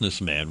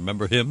businessman.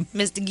 Remember him?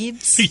 Mr.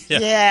 Gibbs?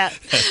 Yeah.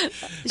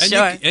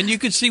 Sure. And you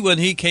could see when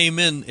he came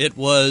in, it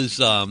was,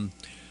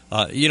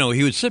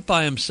 he would sit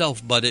by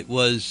himself, but it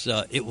was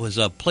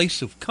a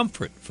place of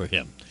comfort for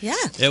him. Yeah.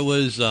 It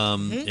was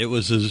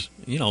his,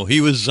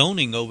 he was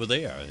zoning over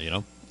there,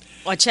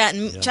 Or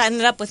chatting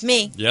it up with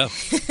me. Yeah.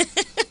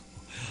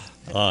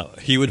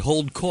 He would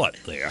hold court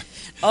there.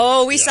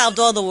 Oh, we solved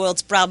all the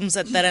world's problems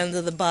at that end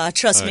of the bar.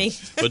 Trust me.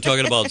 We're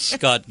talking about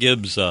Scott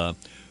Gibbs,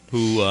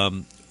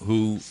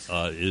 who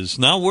is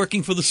now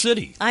working for the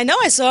city. I know.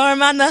 I saw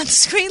him on the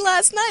screen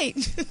last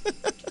night.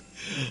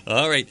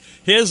 All right.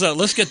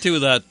 Let's get to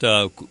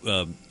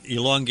that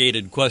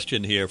elongated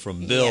question here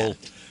from Bill,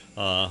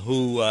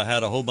 who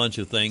had a whole bunch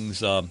of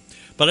things.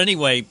 But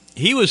anyway,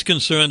 he was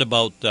concerned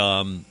about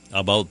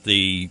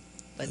the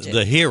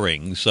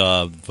hearings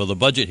for the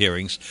budget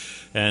hearings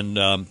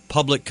and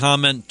public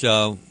comment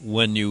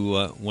when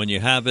you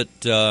have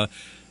it.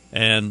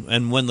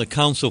 And when the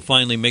council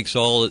finally makes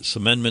all its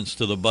amendments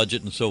to the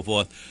budget and so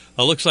forth,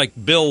 it looks like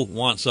Bill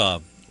wants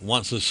a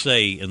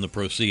say in the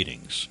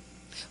proceedings.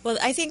 Well,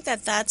 I think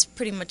that's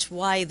pretty much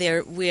why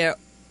we're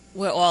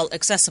all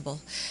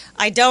accessible.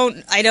 I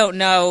don't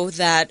know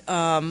that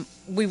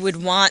we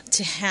would want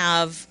to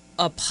have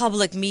a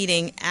public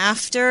meeting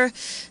after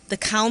the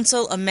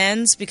council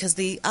amends, because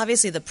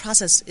obviously the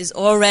process is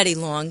already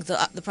long.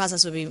 The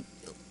process would be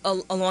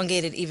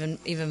elongated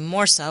even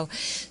more so.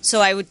 So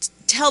I would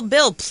tell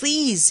Bill,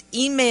 please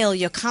email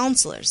your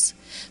counselors,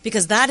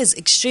 because that is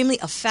extremely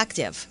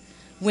effective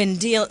when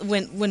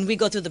we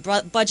go through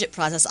the budget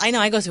process. I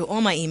know I go through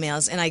all my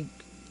emails and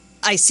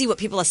I see what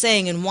people are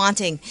saying and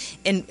wanting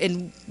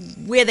and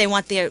where they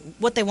want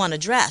what they want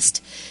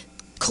addressed.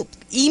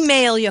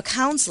 Email your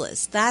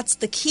counselors. That's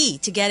the key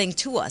to getting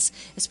to us,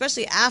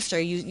 especially after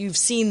you've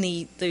seen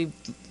the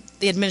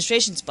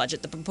administration's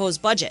budget, the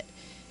proposed budget.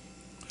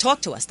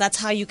 Talk to us.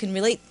 That's how you can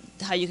relate,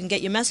 how you can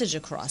get your message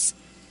across.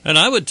 And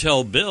I would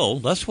tell Bill,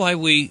 that's why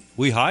we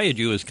hired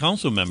you as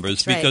council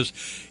members, That's right.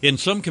 because in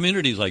some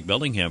communities like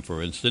Bellingham,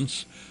 for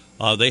instance,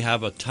 they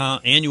have a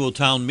annual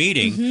town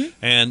meeting,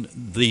 and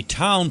the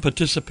town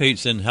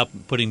participates in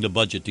putting the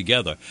budget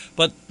together.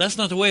 But that's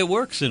not the way it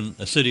works in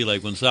a city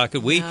like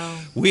Woonsocket. We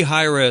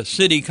hire a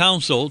city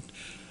council.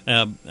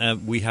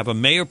 We have a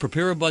mayor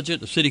prepare a budget.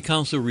 The city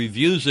council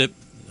reviews it.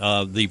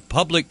 The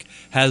public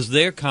has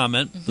their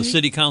comment. The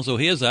city council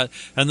hears that,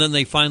 and then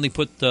they finally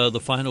put the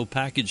final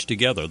package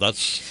together.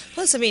 That's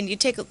Plus, I mean, you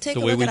take a the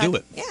look way we at do our,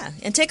 it. Yeah,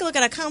 and take a look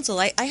at our council.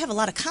 I have a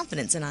lot of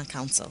confidence in our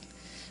council.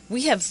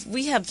 We have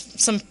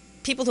some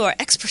people who are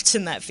experts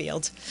in that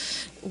field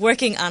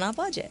working on our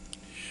budget.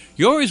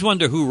 You always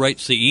wonder who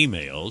writes the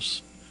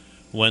emails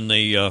when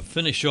they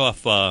finish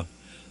off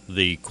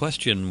the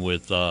question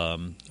with or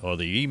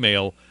the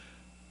email.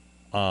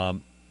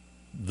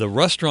 The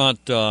restaurant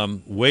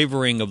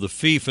waivering of the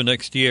fee for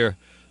next year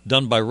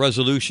done by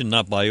resolution,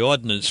 not by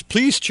ordinance.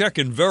 Please check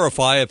and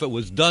verify if it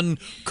was done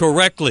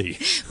correctly.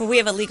 We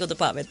have a legal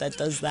department that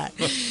does that.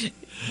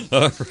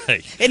 All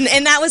right.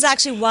 And that was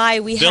actually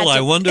why we Bill, had to...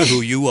 I wonder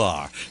who you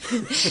are.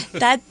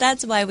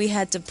 That's why we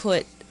had to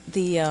put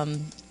the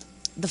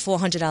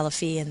 $400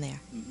 fee in there.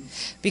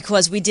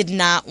 Because we did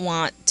not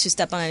want to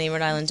step on any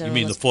Rhode Island You general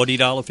mean the laws.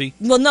 $40 fee?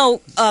 Well,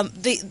 no.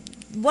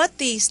 What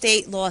the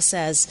state law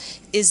says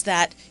is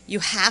that you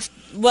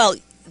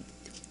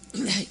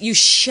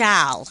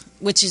shall,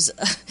 which is,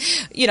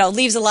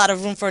 leaves a lot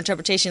of room for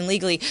interpretation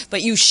legally,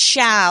 but you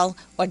shall,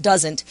 or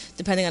doesn't,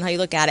 depending on how you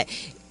look at it,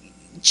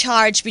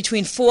 charge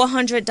between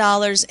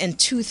 $400 and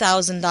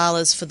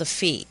 $2,000 for the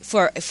fee,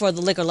 for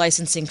the liquor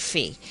licensing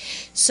fee.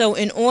 So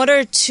in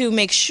order to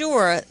make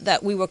sure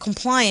that we were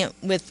compliant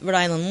with Rhode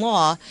Island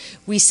law,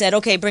 we said,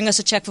 okay, bring us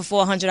a check for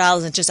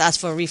 $400 and just ask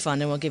for a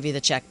refund and we'll give you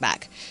the check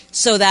back.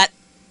 So that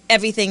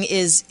everything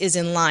is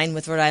in line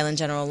with Rhode Island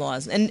general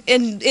laws. And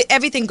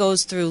everything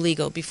goes through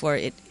legal before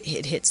it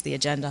hits the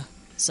agenda.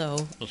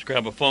 So Let's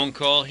grab a phone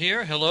call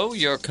here. Hello,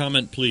 your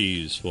comment,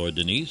 please, for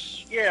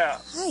Denise. Yeah.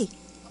 Hi.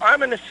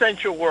 I'm an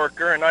essential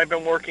worker, and I've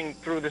been working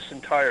through this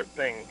entire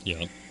thing.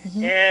 Yeah.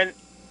 And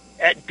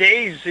at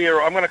day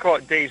zero, I'm going to call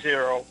it day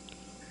zero,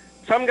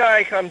 some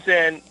guy comes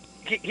in.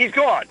 He's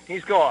gone.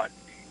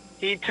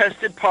 He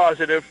tested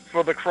positive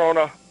for the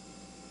coronavirus.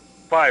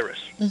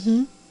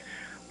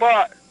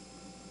 But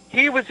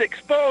he was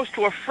exposed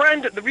to a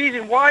friend. The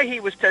reason why he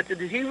was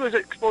tested is he was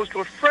exposed to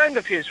a friend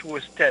of his who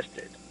was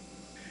tested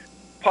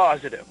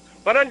positive.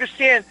 But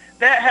understand,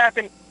 that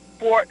happened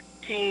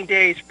 14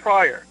 days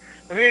prior.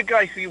 I mean, a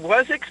guy who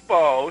was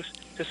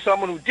exposed to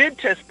someone who did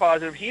test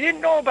positive, he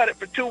didn't know about it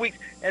for 2 weeks,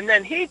 and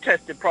then he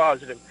tested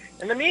positive.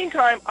 In the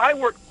meantime, I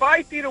work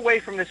 5 feet away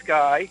from this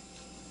guy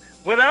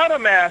without a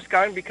mask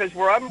on, because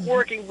where I'm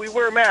working, we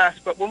wear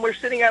masks, but when we're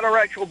sitting at our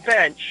actual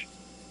bench,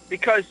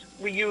 because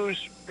we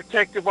use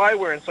protective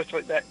eyewear and such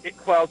like that, it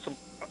clouds some.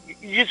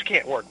 You just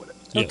can't work with it.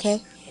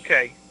 Yes.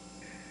 Okay.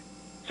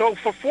 So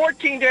for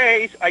 14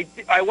 days,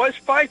 I was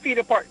 5 feet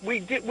apart. We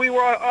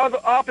were on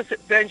the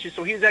opposite benches,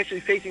 so he was actually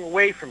facing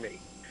away from me.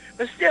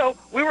 But still,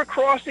 we were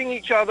crossing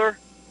each other,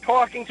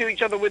 talking to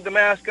each other with the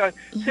mask on,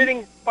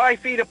 sitting 5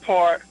 feet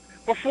apart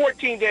for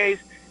 14 days.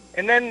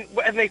 And then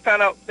when they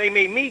found out, they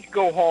made me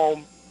go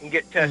home and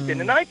get tested,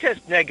 and I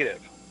test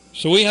negative.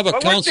 So we have a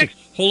But we're council.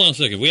 Hold on a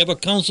second. We have a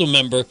council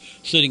member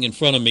sitting in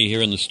front of me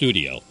here in the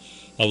studio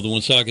of the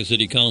Woonsocket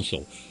City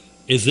Council.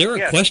 Is there a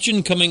Yes.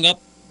 question coming up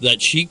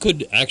that she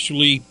could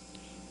actually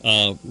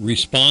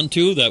respond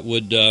to that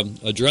would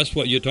address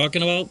what you're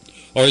talking about?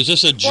 Or is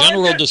this a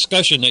general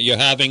discussion that you're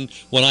having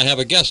when I have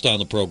a guest on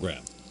the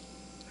program?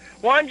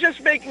 Well, I'm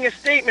just making a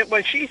statement.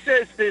 When she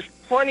says there's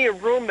plenty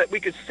of room that we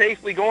could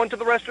safely go into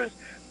the restaurants,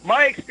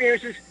 my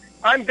experience is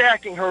I'm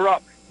backing her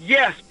up.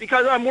 Yes,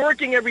 because I'm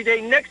working every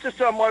day next to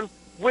someone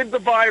with the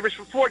virus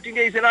for 14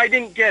 days, and I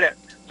didn't get it.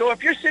 So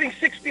if you're sitting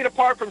 6 feet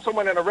apart from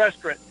someone in a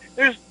restaurant,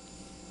 there's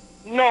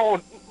no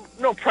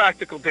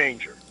practical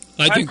danger.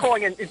 I'm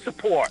calling in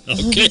support.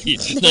 Okay.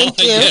 No, I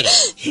get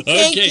it. Okay.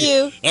 Thank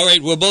you. All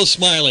right, we're both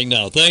smiling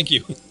now. Thank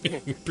you.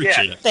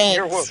 Appreciate it.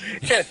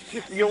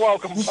 Thanks. You're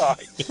welcome. Bye.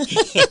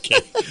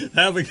 Okay.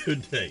 Have a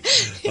good day.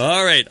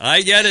 All right.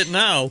 I get it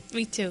now.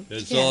 Me too.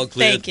 It's Yeah. all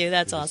clear. Thank you.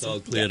 That's awesome.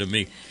 It's all clear to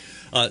me.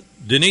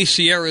 Denise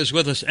Sierra is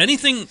with us.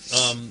 Anything,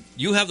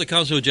 you have the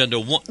council agenda.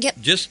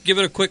 Yep. Just give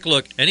it a quick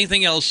look.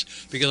 Anything else?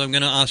 Because I'm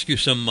going to ask you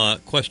some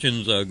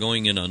questions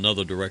going in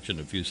another direction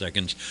in a few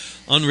seconds,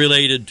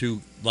 unrelated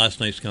to last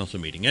night's council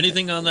meeting.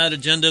 Anything on that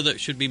agenda that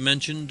should be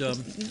mentioned?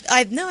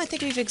 No, I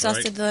think we've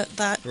exhausted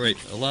that. Right.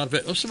 A lot of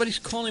it. Oh, somebody's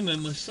calling me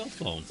on my cell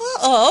phone.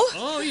 Uh-oh.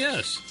 Oh,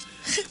 yes.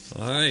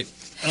 All right.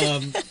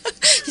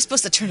 You're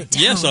supposed to turn it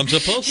down. Yes, I'm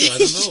supposed to. I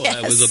don't know.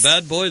 I was a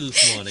bad boy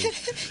this morning.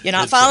 You're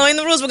not following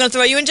the rules. We're going to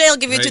throw you in jail,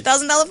 give you a Right.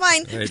 $2,000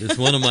 fine. Right, it's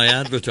one of my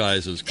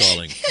advertisers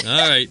calling.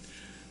 All right.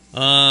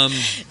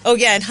 Oh,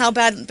 yeah, and how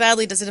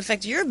badly does it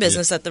affect your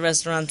business at the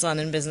restaurants on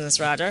In Business,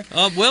 Roger?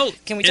 Well,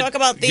 can we talk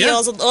about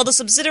all the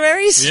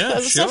subsidiaries? Yeah,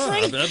 sure,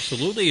 suffering?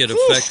 Absolutely. It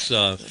affects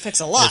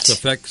a lot. It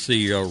affects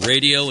the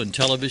radio and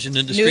television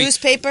industry.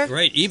 Newspaper.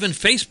 Right. Even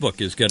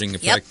Facebook is getting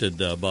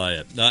affected by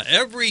it.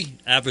 Every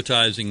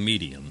advertising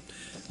medium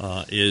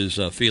is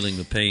feeling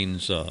the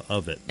pains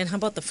of it. And how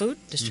about the food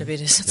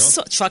distributors?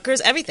 Truckers,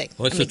 everything.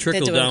 Well, it's a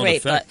trickle-down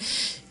effect. But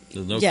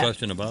there's no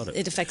question about it.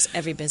 It affects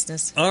every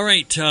business. All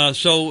right.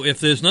 So if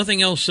there's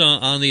nothing else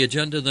on the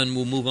agenda, then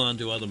we'll move on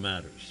to other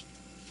matters.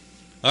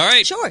 All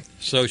right. Sure.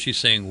 So she's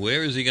saying,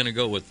 where is he going to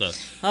go with the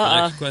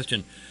next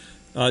question?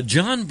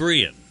 John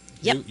Brian.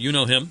 Yep. You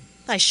know him.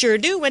 I sure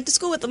do. Went to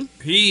school with him.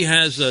 He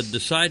has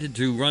decided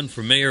to run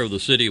for mayor of the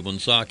city of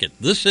Woonsocket.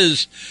 This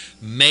is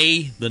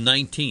May the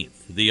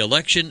 19th. The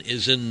election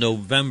is in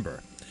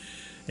November.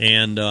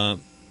 And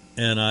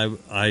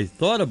I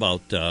thought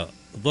about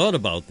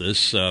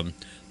this.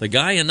 The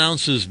guy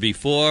announces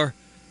before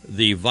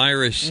the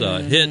virus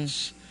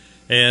hits,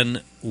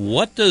 and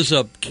what does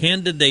a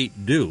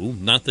candidate do?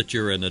 Not that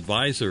you're an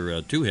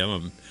advisor to him,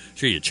 I'm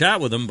sure you chat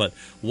with him, but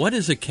what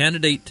is a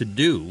candidate to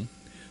do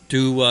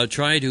to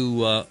try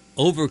to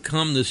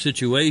overcome the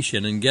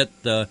situation and get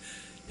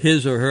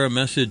his or her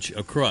message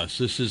across?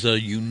 This is a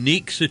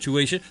unique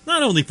situation,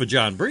 not only for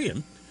John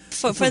Brian.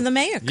 For the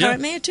mayor,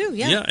 current mayor, too,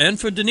 Yeah, and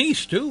for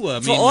Denise, too.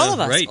 For all of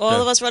us. Right,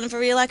 all of us running for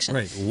re-election.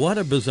 Right. What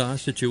a bizarre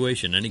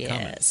situation. Any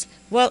comments?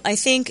 Well, I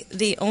think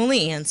the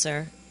only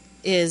answer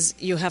is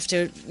you have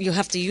to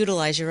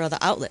utilize your other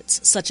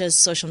outlets, such as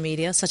social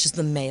media, such as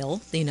the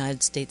Mail, the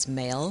United States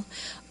Mail,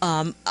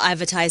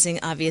 advertising,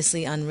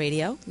 obviously, on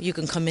radio. You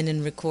can come in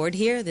and record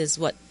here. There's,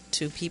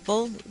 2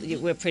 people?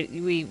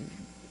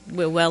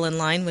 We're well in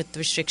line with the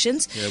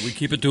restrictions. Yeah, we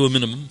keep it to a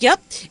minimum.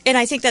 Yep, and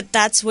I think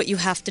that's what you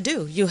have to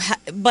do.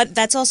 But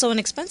that's also an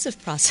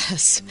expensive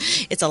process.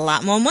 It's a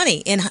lot more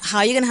money. And how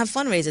are you going to have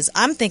fundraisers?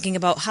 I'm thinking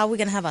about how we're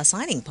going to have our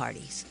signing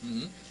parties.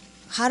 Mm-hmm.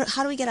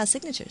 How do we get our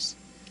signatures?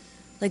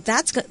 Like,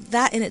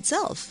 that in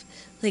itself.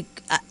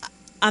 Like,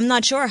 I'm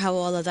not sure how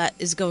all of that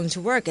is going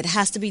to work. It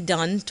has to be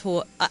done,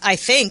 I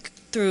think,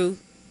 through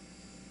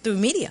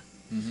media.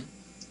 Mm-hmm.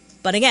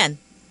 But again,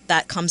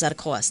 that comes at a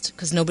cost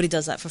because nobody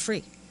does that for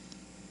free.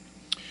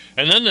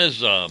 And then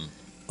there's a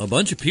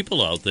bunch of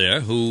people out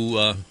there who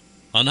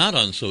are not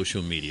on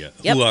social media,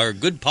 who are a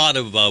good part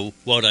of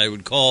what I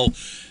would call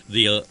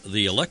the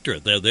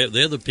electorate. They're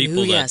the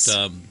people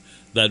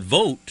that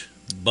vote,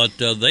 but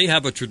they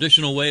have a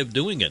traditional way of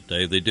doing it.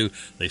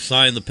 They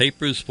sign the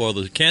papers for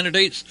the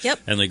candidates,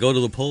 and they go to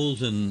the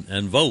polls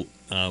and vote.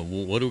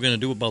 What are we going to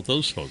do about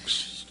those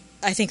folks?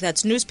 I think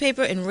that's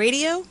newspaper and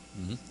radio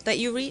that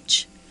you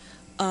reach,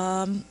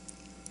 and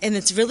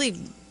it's really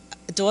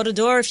door to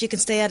door if you can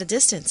stay at a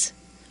distance.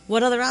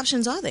 What other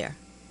options are there?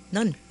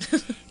 None.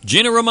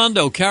 Gina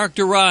Raimondo,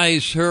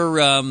 characterize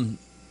her,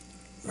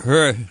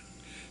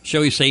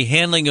 shall we say,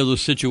 handling of the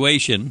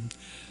situation.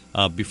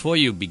 Before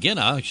you begin,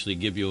 I'll actually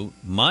give you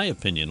my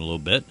opinion a little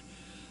bit.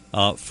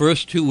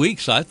 First 2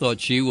 weeks, I thought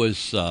she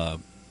was,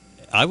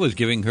 I was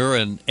giving her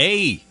an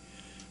A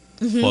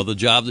for the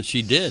job that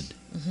she did.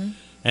 Mm-hmm.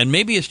 And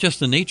maybe it's just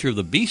the nature of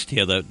the beast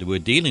here that we're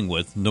dealing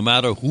with, no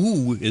matter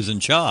who is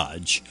in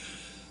charge.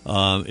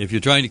 If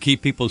you're trying to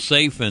keep people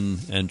safe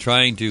and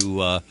trying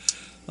to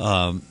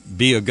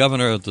be a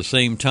governor at the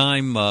same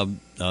time,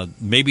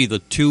 maybe the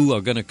two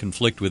are going to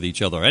conflict with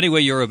each other. Anyway,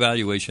 your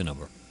evaluation of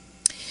her.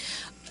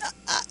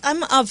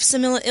 I'm of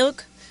similar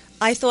ilk.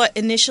 I thought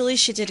initially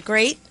she did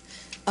great,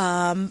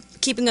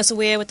 keeping us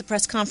aware with the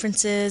press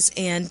conferences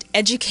and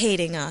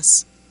educating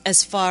us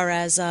as far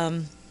as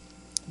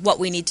what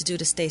we need to do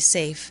to stay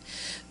safe.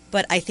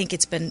 But I think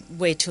it's been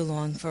way too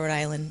long for Rhode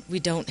Island. We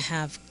don't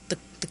have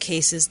the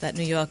cases that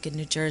New York and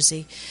New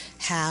Jersey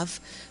have.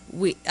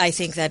 I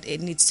think that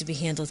it needs to be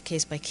handled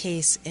case by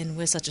case, and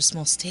we're such a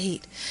small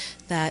state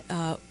that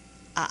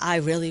I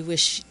really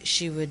wish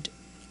she would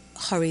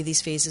hurry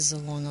these phases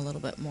along a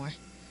little bit more.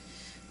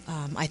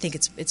 I think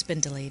it's been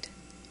delayed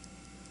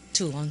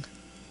too long.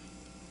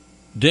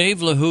 Dave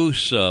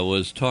LaHouse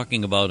was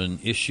talking about an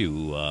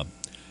issue,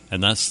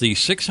 and that's the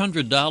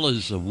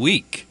 $600 a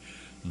week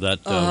that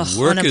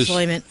workers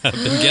have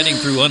been getting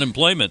through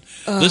unemployment.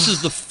 This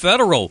is the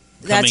federal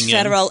That's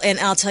federal, and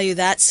I'll tell you,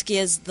 that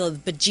scares the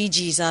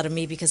bejeebies out of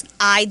me because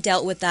I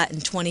dealt with that in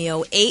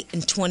 2008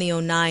 and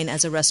 2009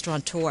 as a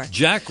restaurateur.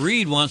 Jack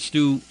Reed wants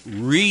to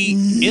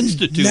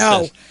reinstitute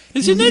this.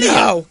 He's an idiot.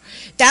 No.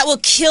 That will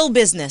kill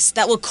business.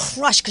 That will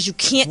crush because you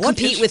can't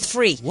compete with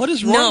free. What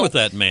is wrong with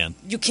that man?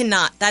 You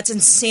cannot. That's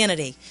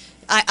insanity.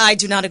 I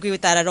do not agree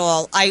with that at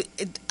all. I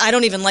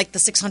don't even like the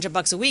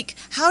 $600 a week.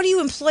 How do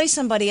you employ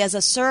somebody as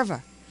a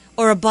server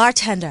or a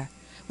bartender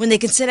when they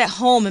can sit at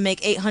home and make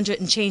 $800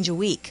 and change a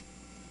week?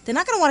 They're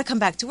not going to want to come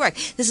back to work.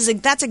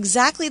 That's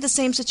exactly the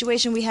same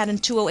situation we had in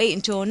 2008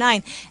 and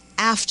 2009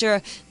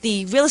 after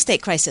the real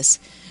estate crisis.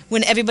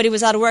 When everybody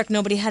was out of work,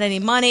 nobody had any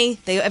money,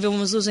 everyone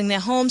was losing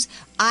their homes.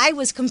 I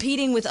was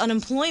competing with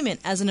unemployment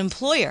as an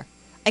employer.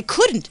 I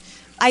couldn't.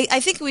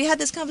 I think we had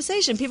this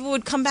conversation. People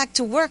would come back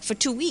to work for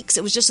 2 weeks.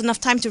 It was just enough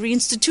time to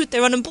reinstitute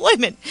their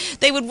unemployment.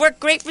 They would work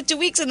great for 2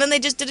 weeks, and then they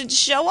just didn't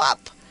show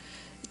up.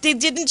 They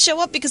didn't show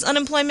up because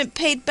unemployment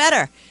paid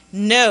better.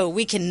 No,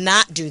 we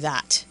cannot do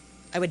that.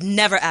 I would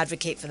never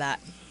advocate for that.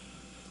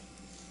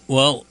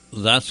 Well,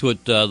 that's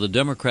what the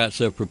Democrats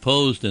have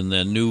proposed in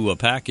their new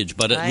package.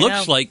 But it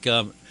looks like,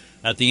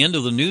 at the end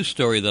of the news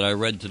story that I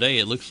read today,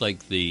 it looks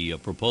like the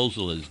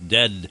proposal is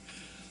dead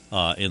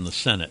in the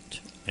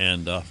Senate.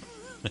 And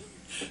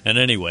and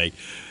anyway,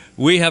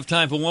 we have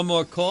time for one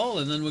more call,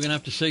 and then we're going to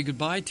have to say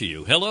goodbye to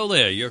you. Hello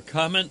there. Your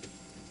comment?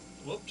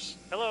 Whoops.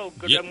 Hello.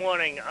 Good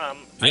morning.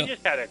 I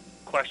just had a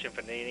question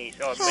for Denise,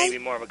 or maybe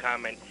more of a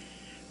comment.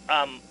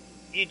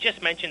 You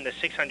just mentioned the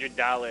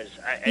 $600.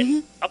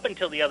 And up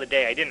until the other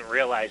day, I didn't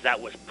realize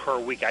that was per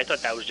week. I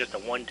thought that was just a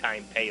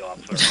one-time payoff.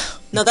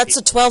 No, that's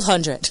a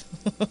 $1,200.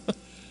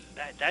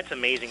 That's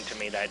amazing to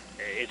me. That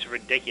it's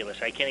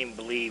ridiculous. I can't even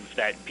believe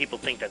that people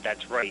think that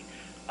that's right.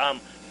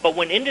 But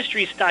when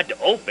industries start to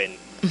open,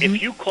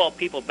 if you call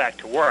people back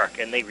to work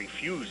and they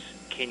refuse,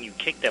 can you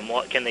kick them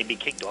off? Can they be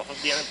kicked off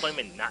of the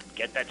unemployment and not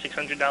get that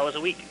 $600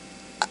 a week?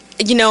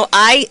 You know,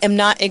 I am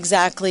not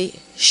exactly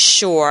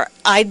sure.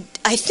 I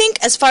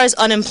think as far as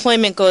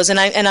unemployment goes, and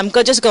I'm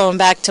just going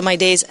back to my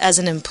days as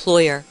an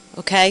employer,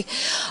 okay?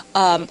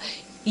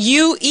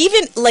 You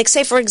even, like,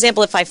 say, for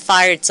example, if I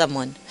fired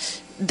someone,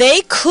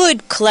 they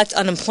could collect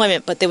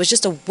unemployment, but there was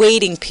just a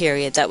waiting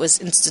period that was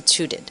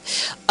instituted.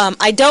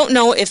 I don't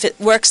know if it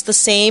works the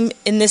same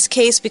in this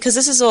case because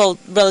this is all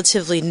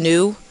relatively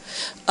new.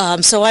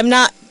 So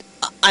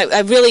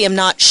I really am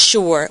not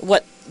sure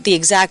what the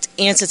exact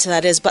answer to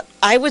that is, but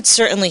I would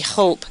certainly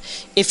hope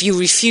if you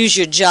refuse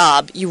your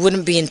job, you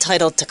wouldn't be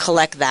entitled to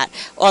collect that.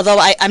 Although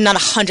I'm not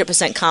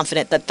 100%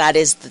 confident that that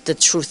is the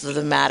truth of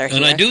the matter here.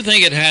 And I do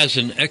think it has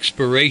an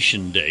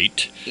expiration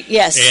date.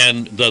 Yes.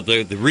 And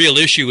the real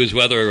issue is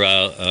whether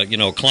a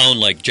clown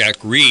like Jack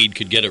Reed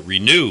could get it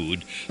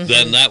renewed.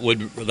 Then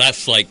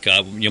that's like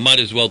you might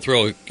as well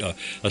throw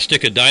a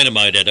stick of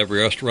dynamite at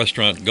every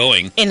restaurant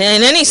going. In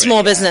any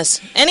small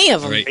business, any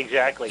of them. Right.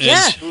 Exactly.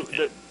 Yeah.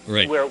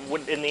 Right. Where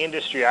in the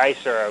industry I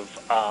serve,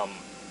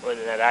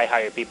 that I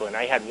hire people, and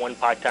I had one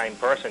part-time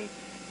person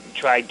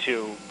tried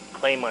to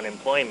claim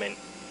unemployment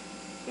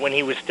when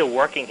he was still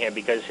working here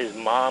because his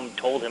mom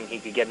told him he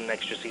could get an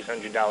extra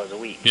 $600 a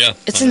week. Yeah,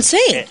 it's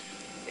insane. And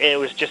it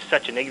was just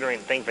such an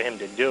ignorant thing for him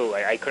to do.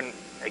 I couldn't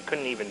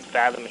even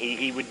fathom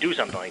he would do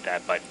something like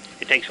that. But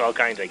it takes all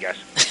kinds, I guess.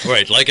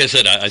 Right. Like I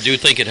said, I do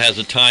think it has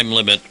a time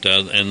limit,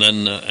 and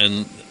then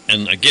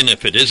and again,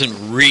 if it isn't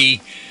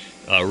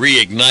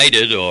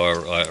reignited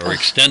or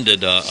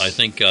extended, I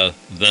think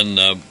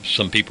then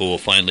some people will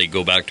finally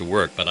go back to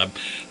work. But I'm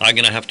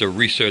going to have to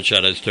research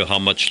that as to how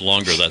much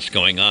longer that's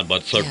going on.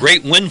 But it's a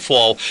great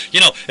windfall.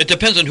 You know, it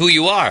depends on who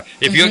you are.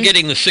 If you're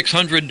getting the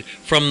 $600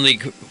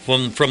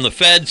 from the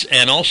feds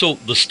and also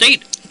the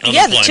state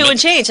unemployment, the 2 and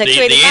change, like the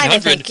 285, I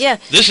think. Yeah,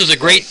 this is a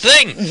great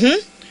thing.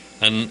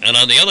 And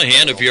on the other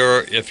hand, if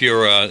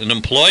you're an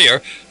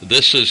employer,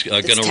 this is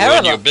going to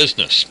ruin your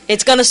business.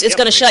 It's going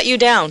to shut you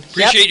down.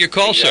 Appreciate your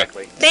call, sir.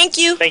 Thank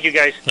you. Thank you,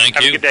 guys. Thank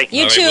Have you. a good day.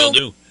 You too. Will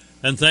do.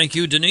 And thank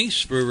you,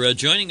 Denise, for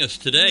joining us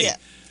today.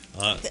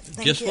 Yeah.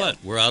 Guess what?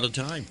 We're out of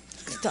time.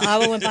 The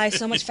hour went by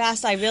so much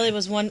fast. I really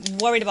was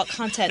worried about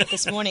content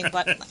this morning,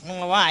 but I don't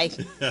know why.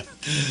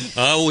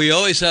 We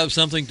always have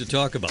something to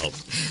talk about.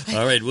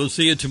 All right, we'll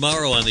see you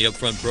tomorrow on the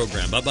Upfront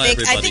program. Bye-bye,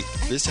 everybody.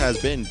 This has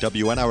been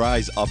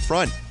WNRI's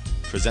Upfront,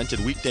 presented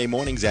weekday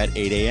mornings at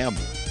 8 a.m.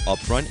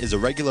 Upfront is a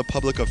regular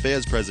public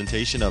affairs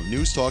presentation of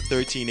News Talk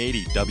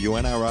 1380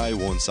 WNRI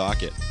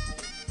Woonsocket.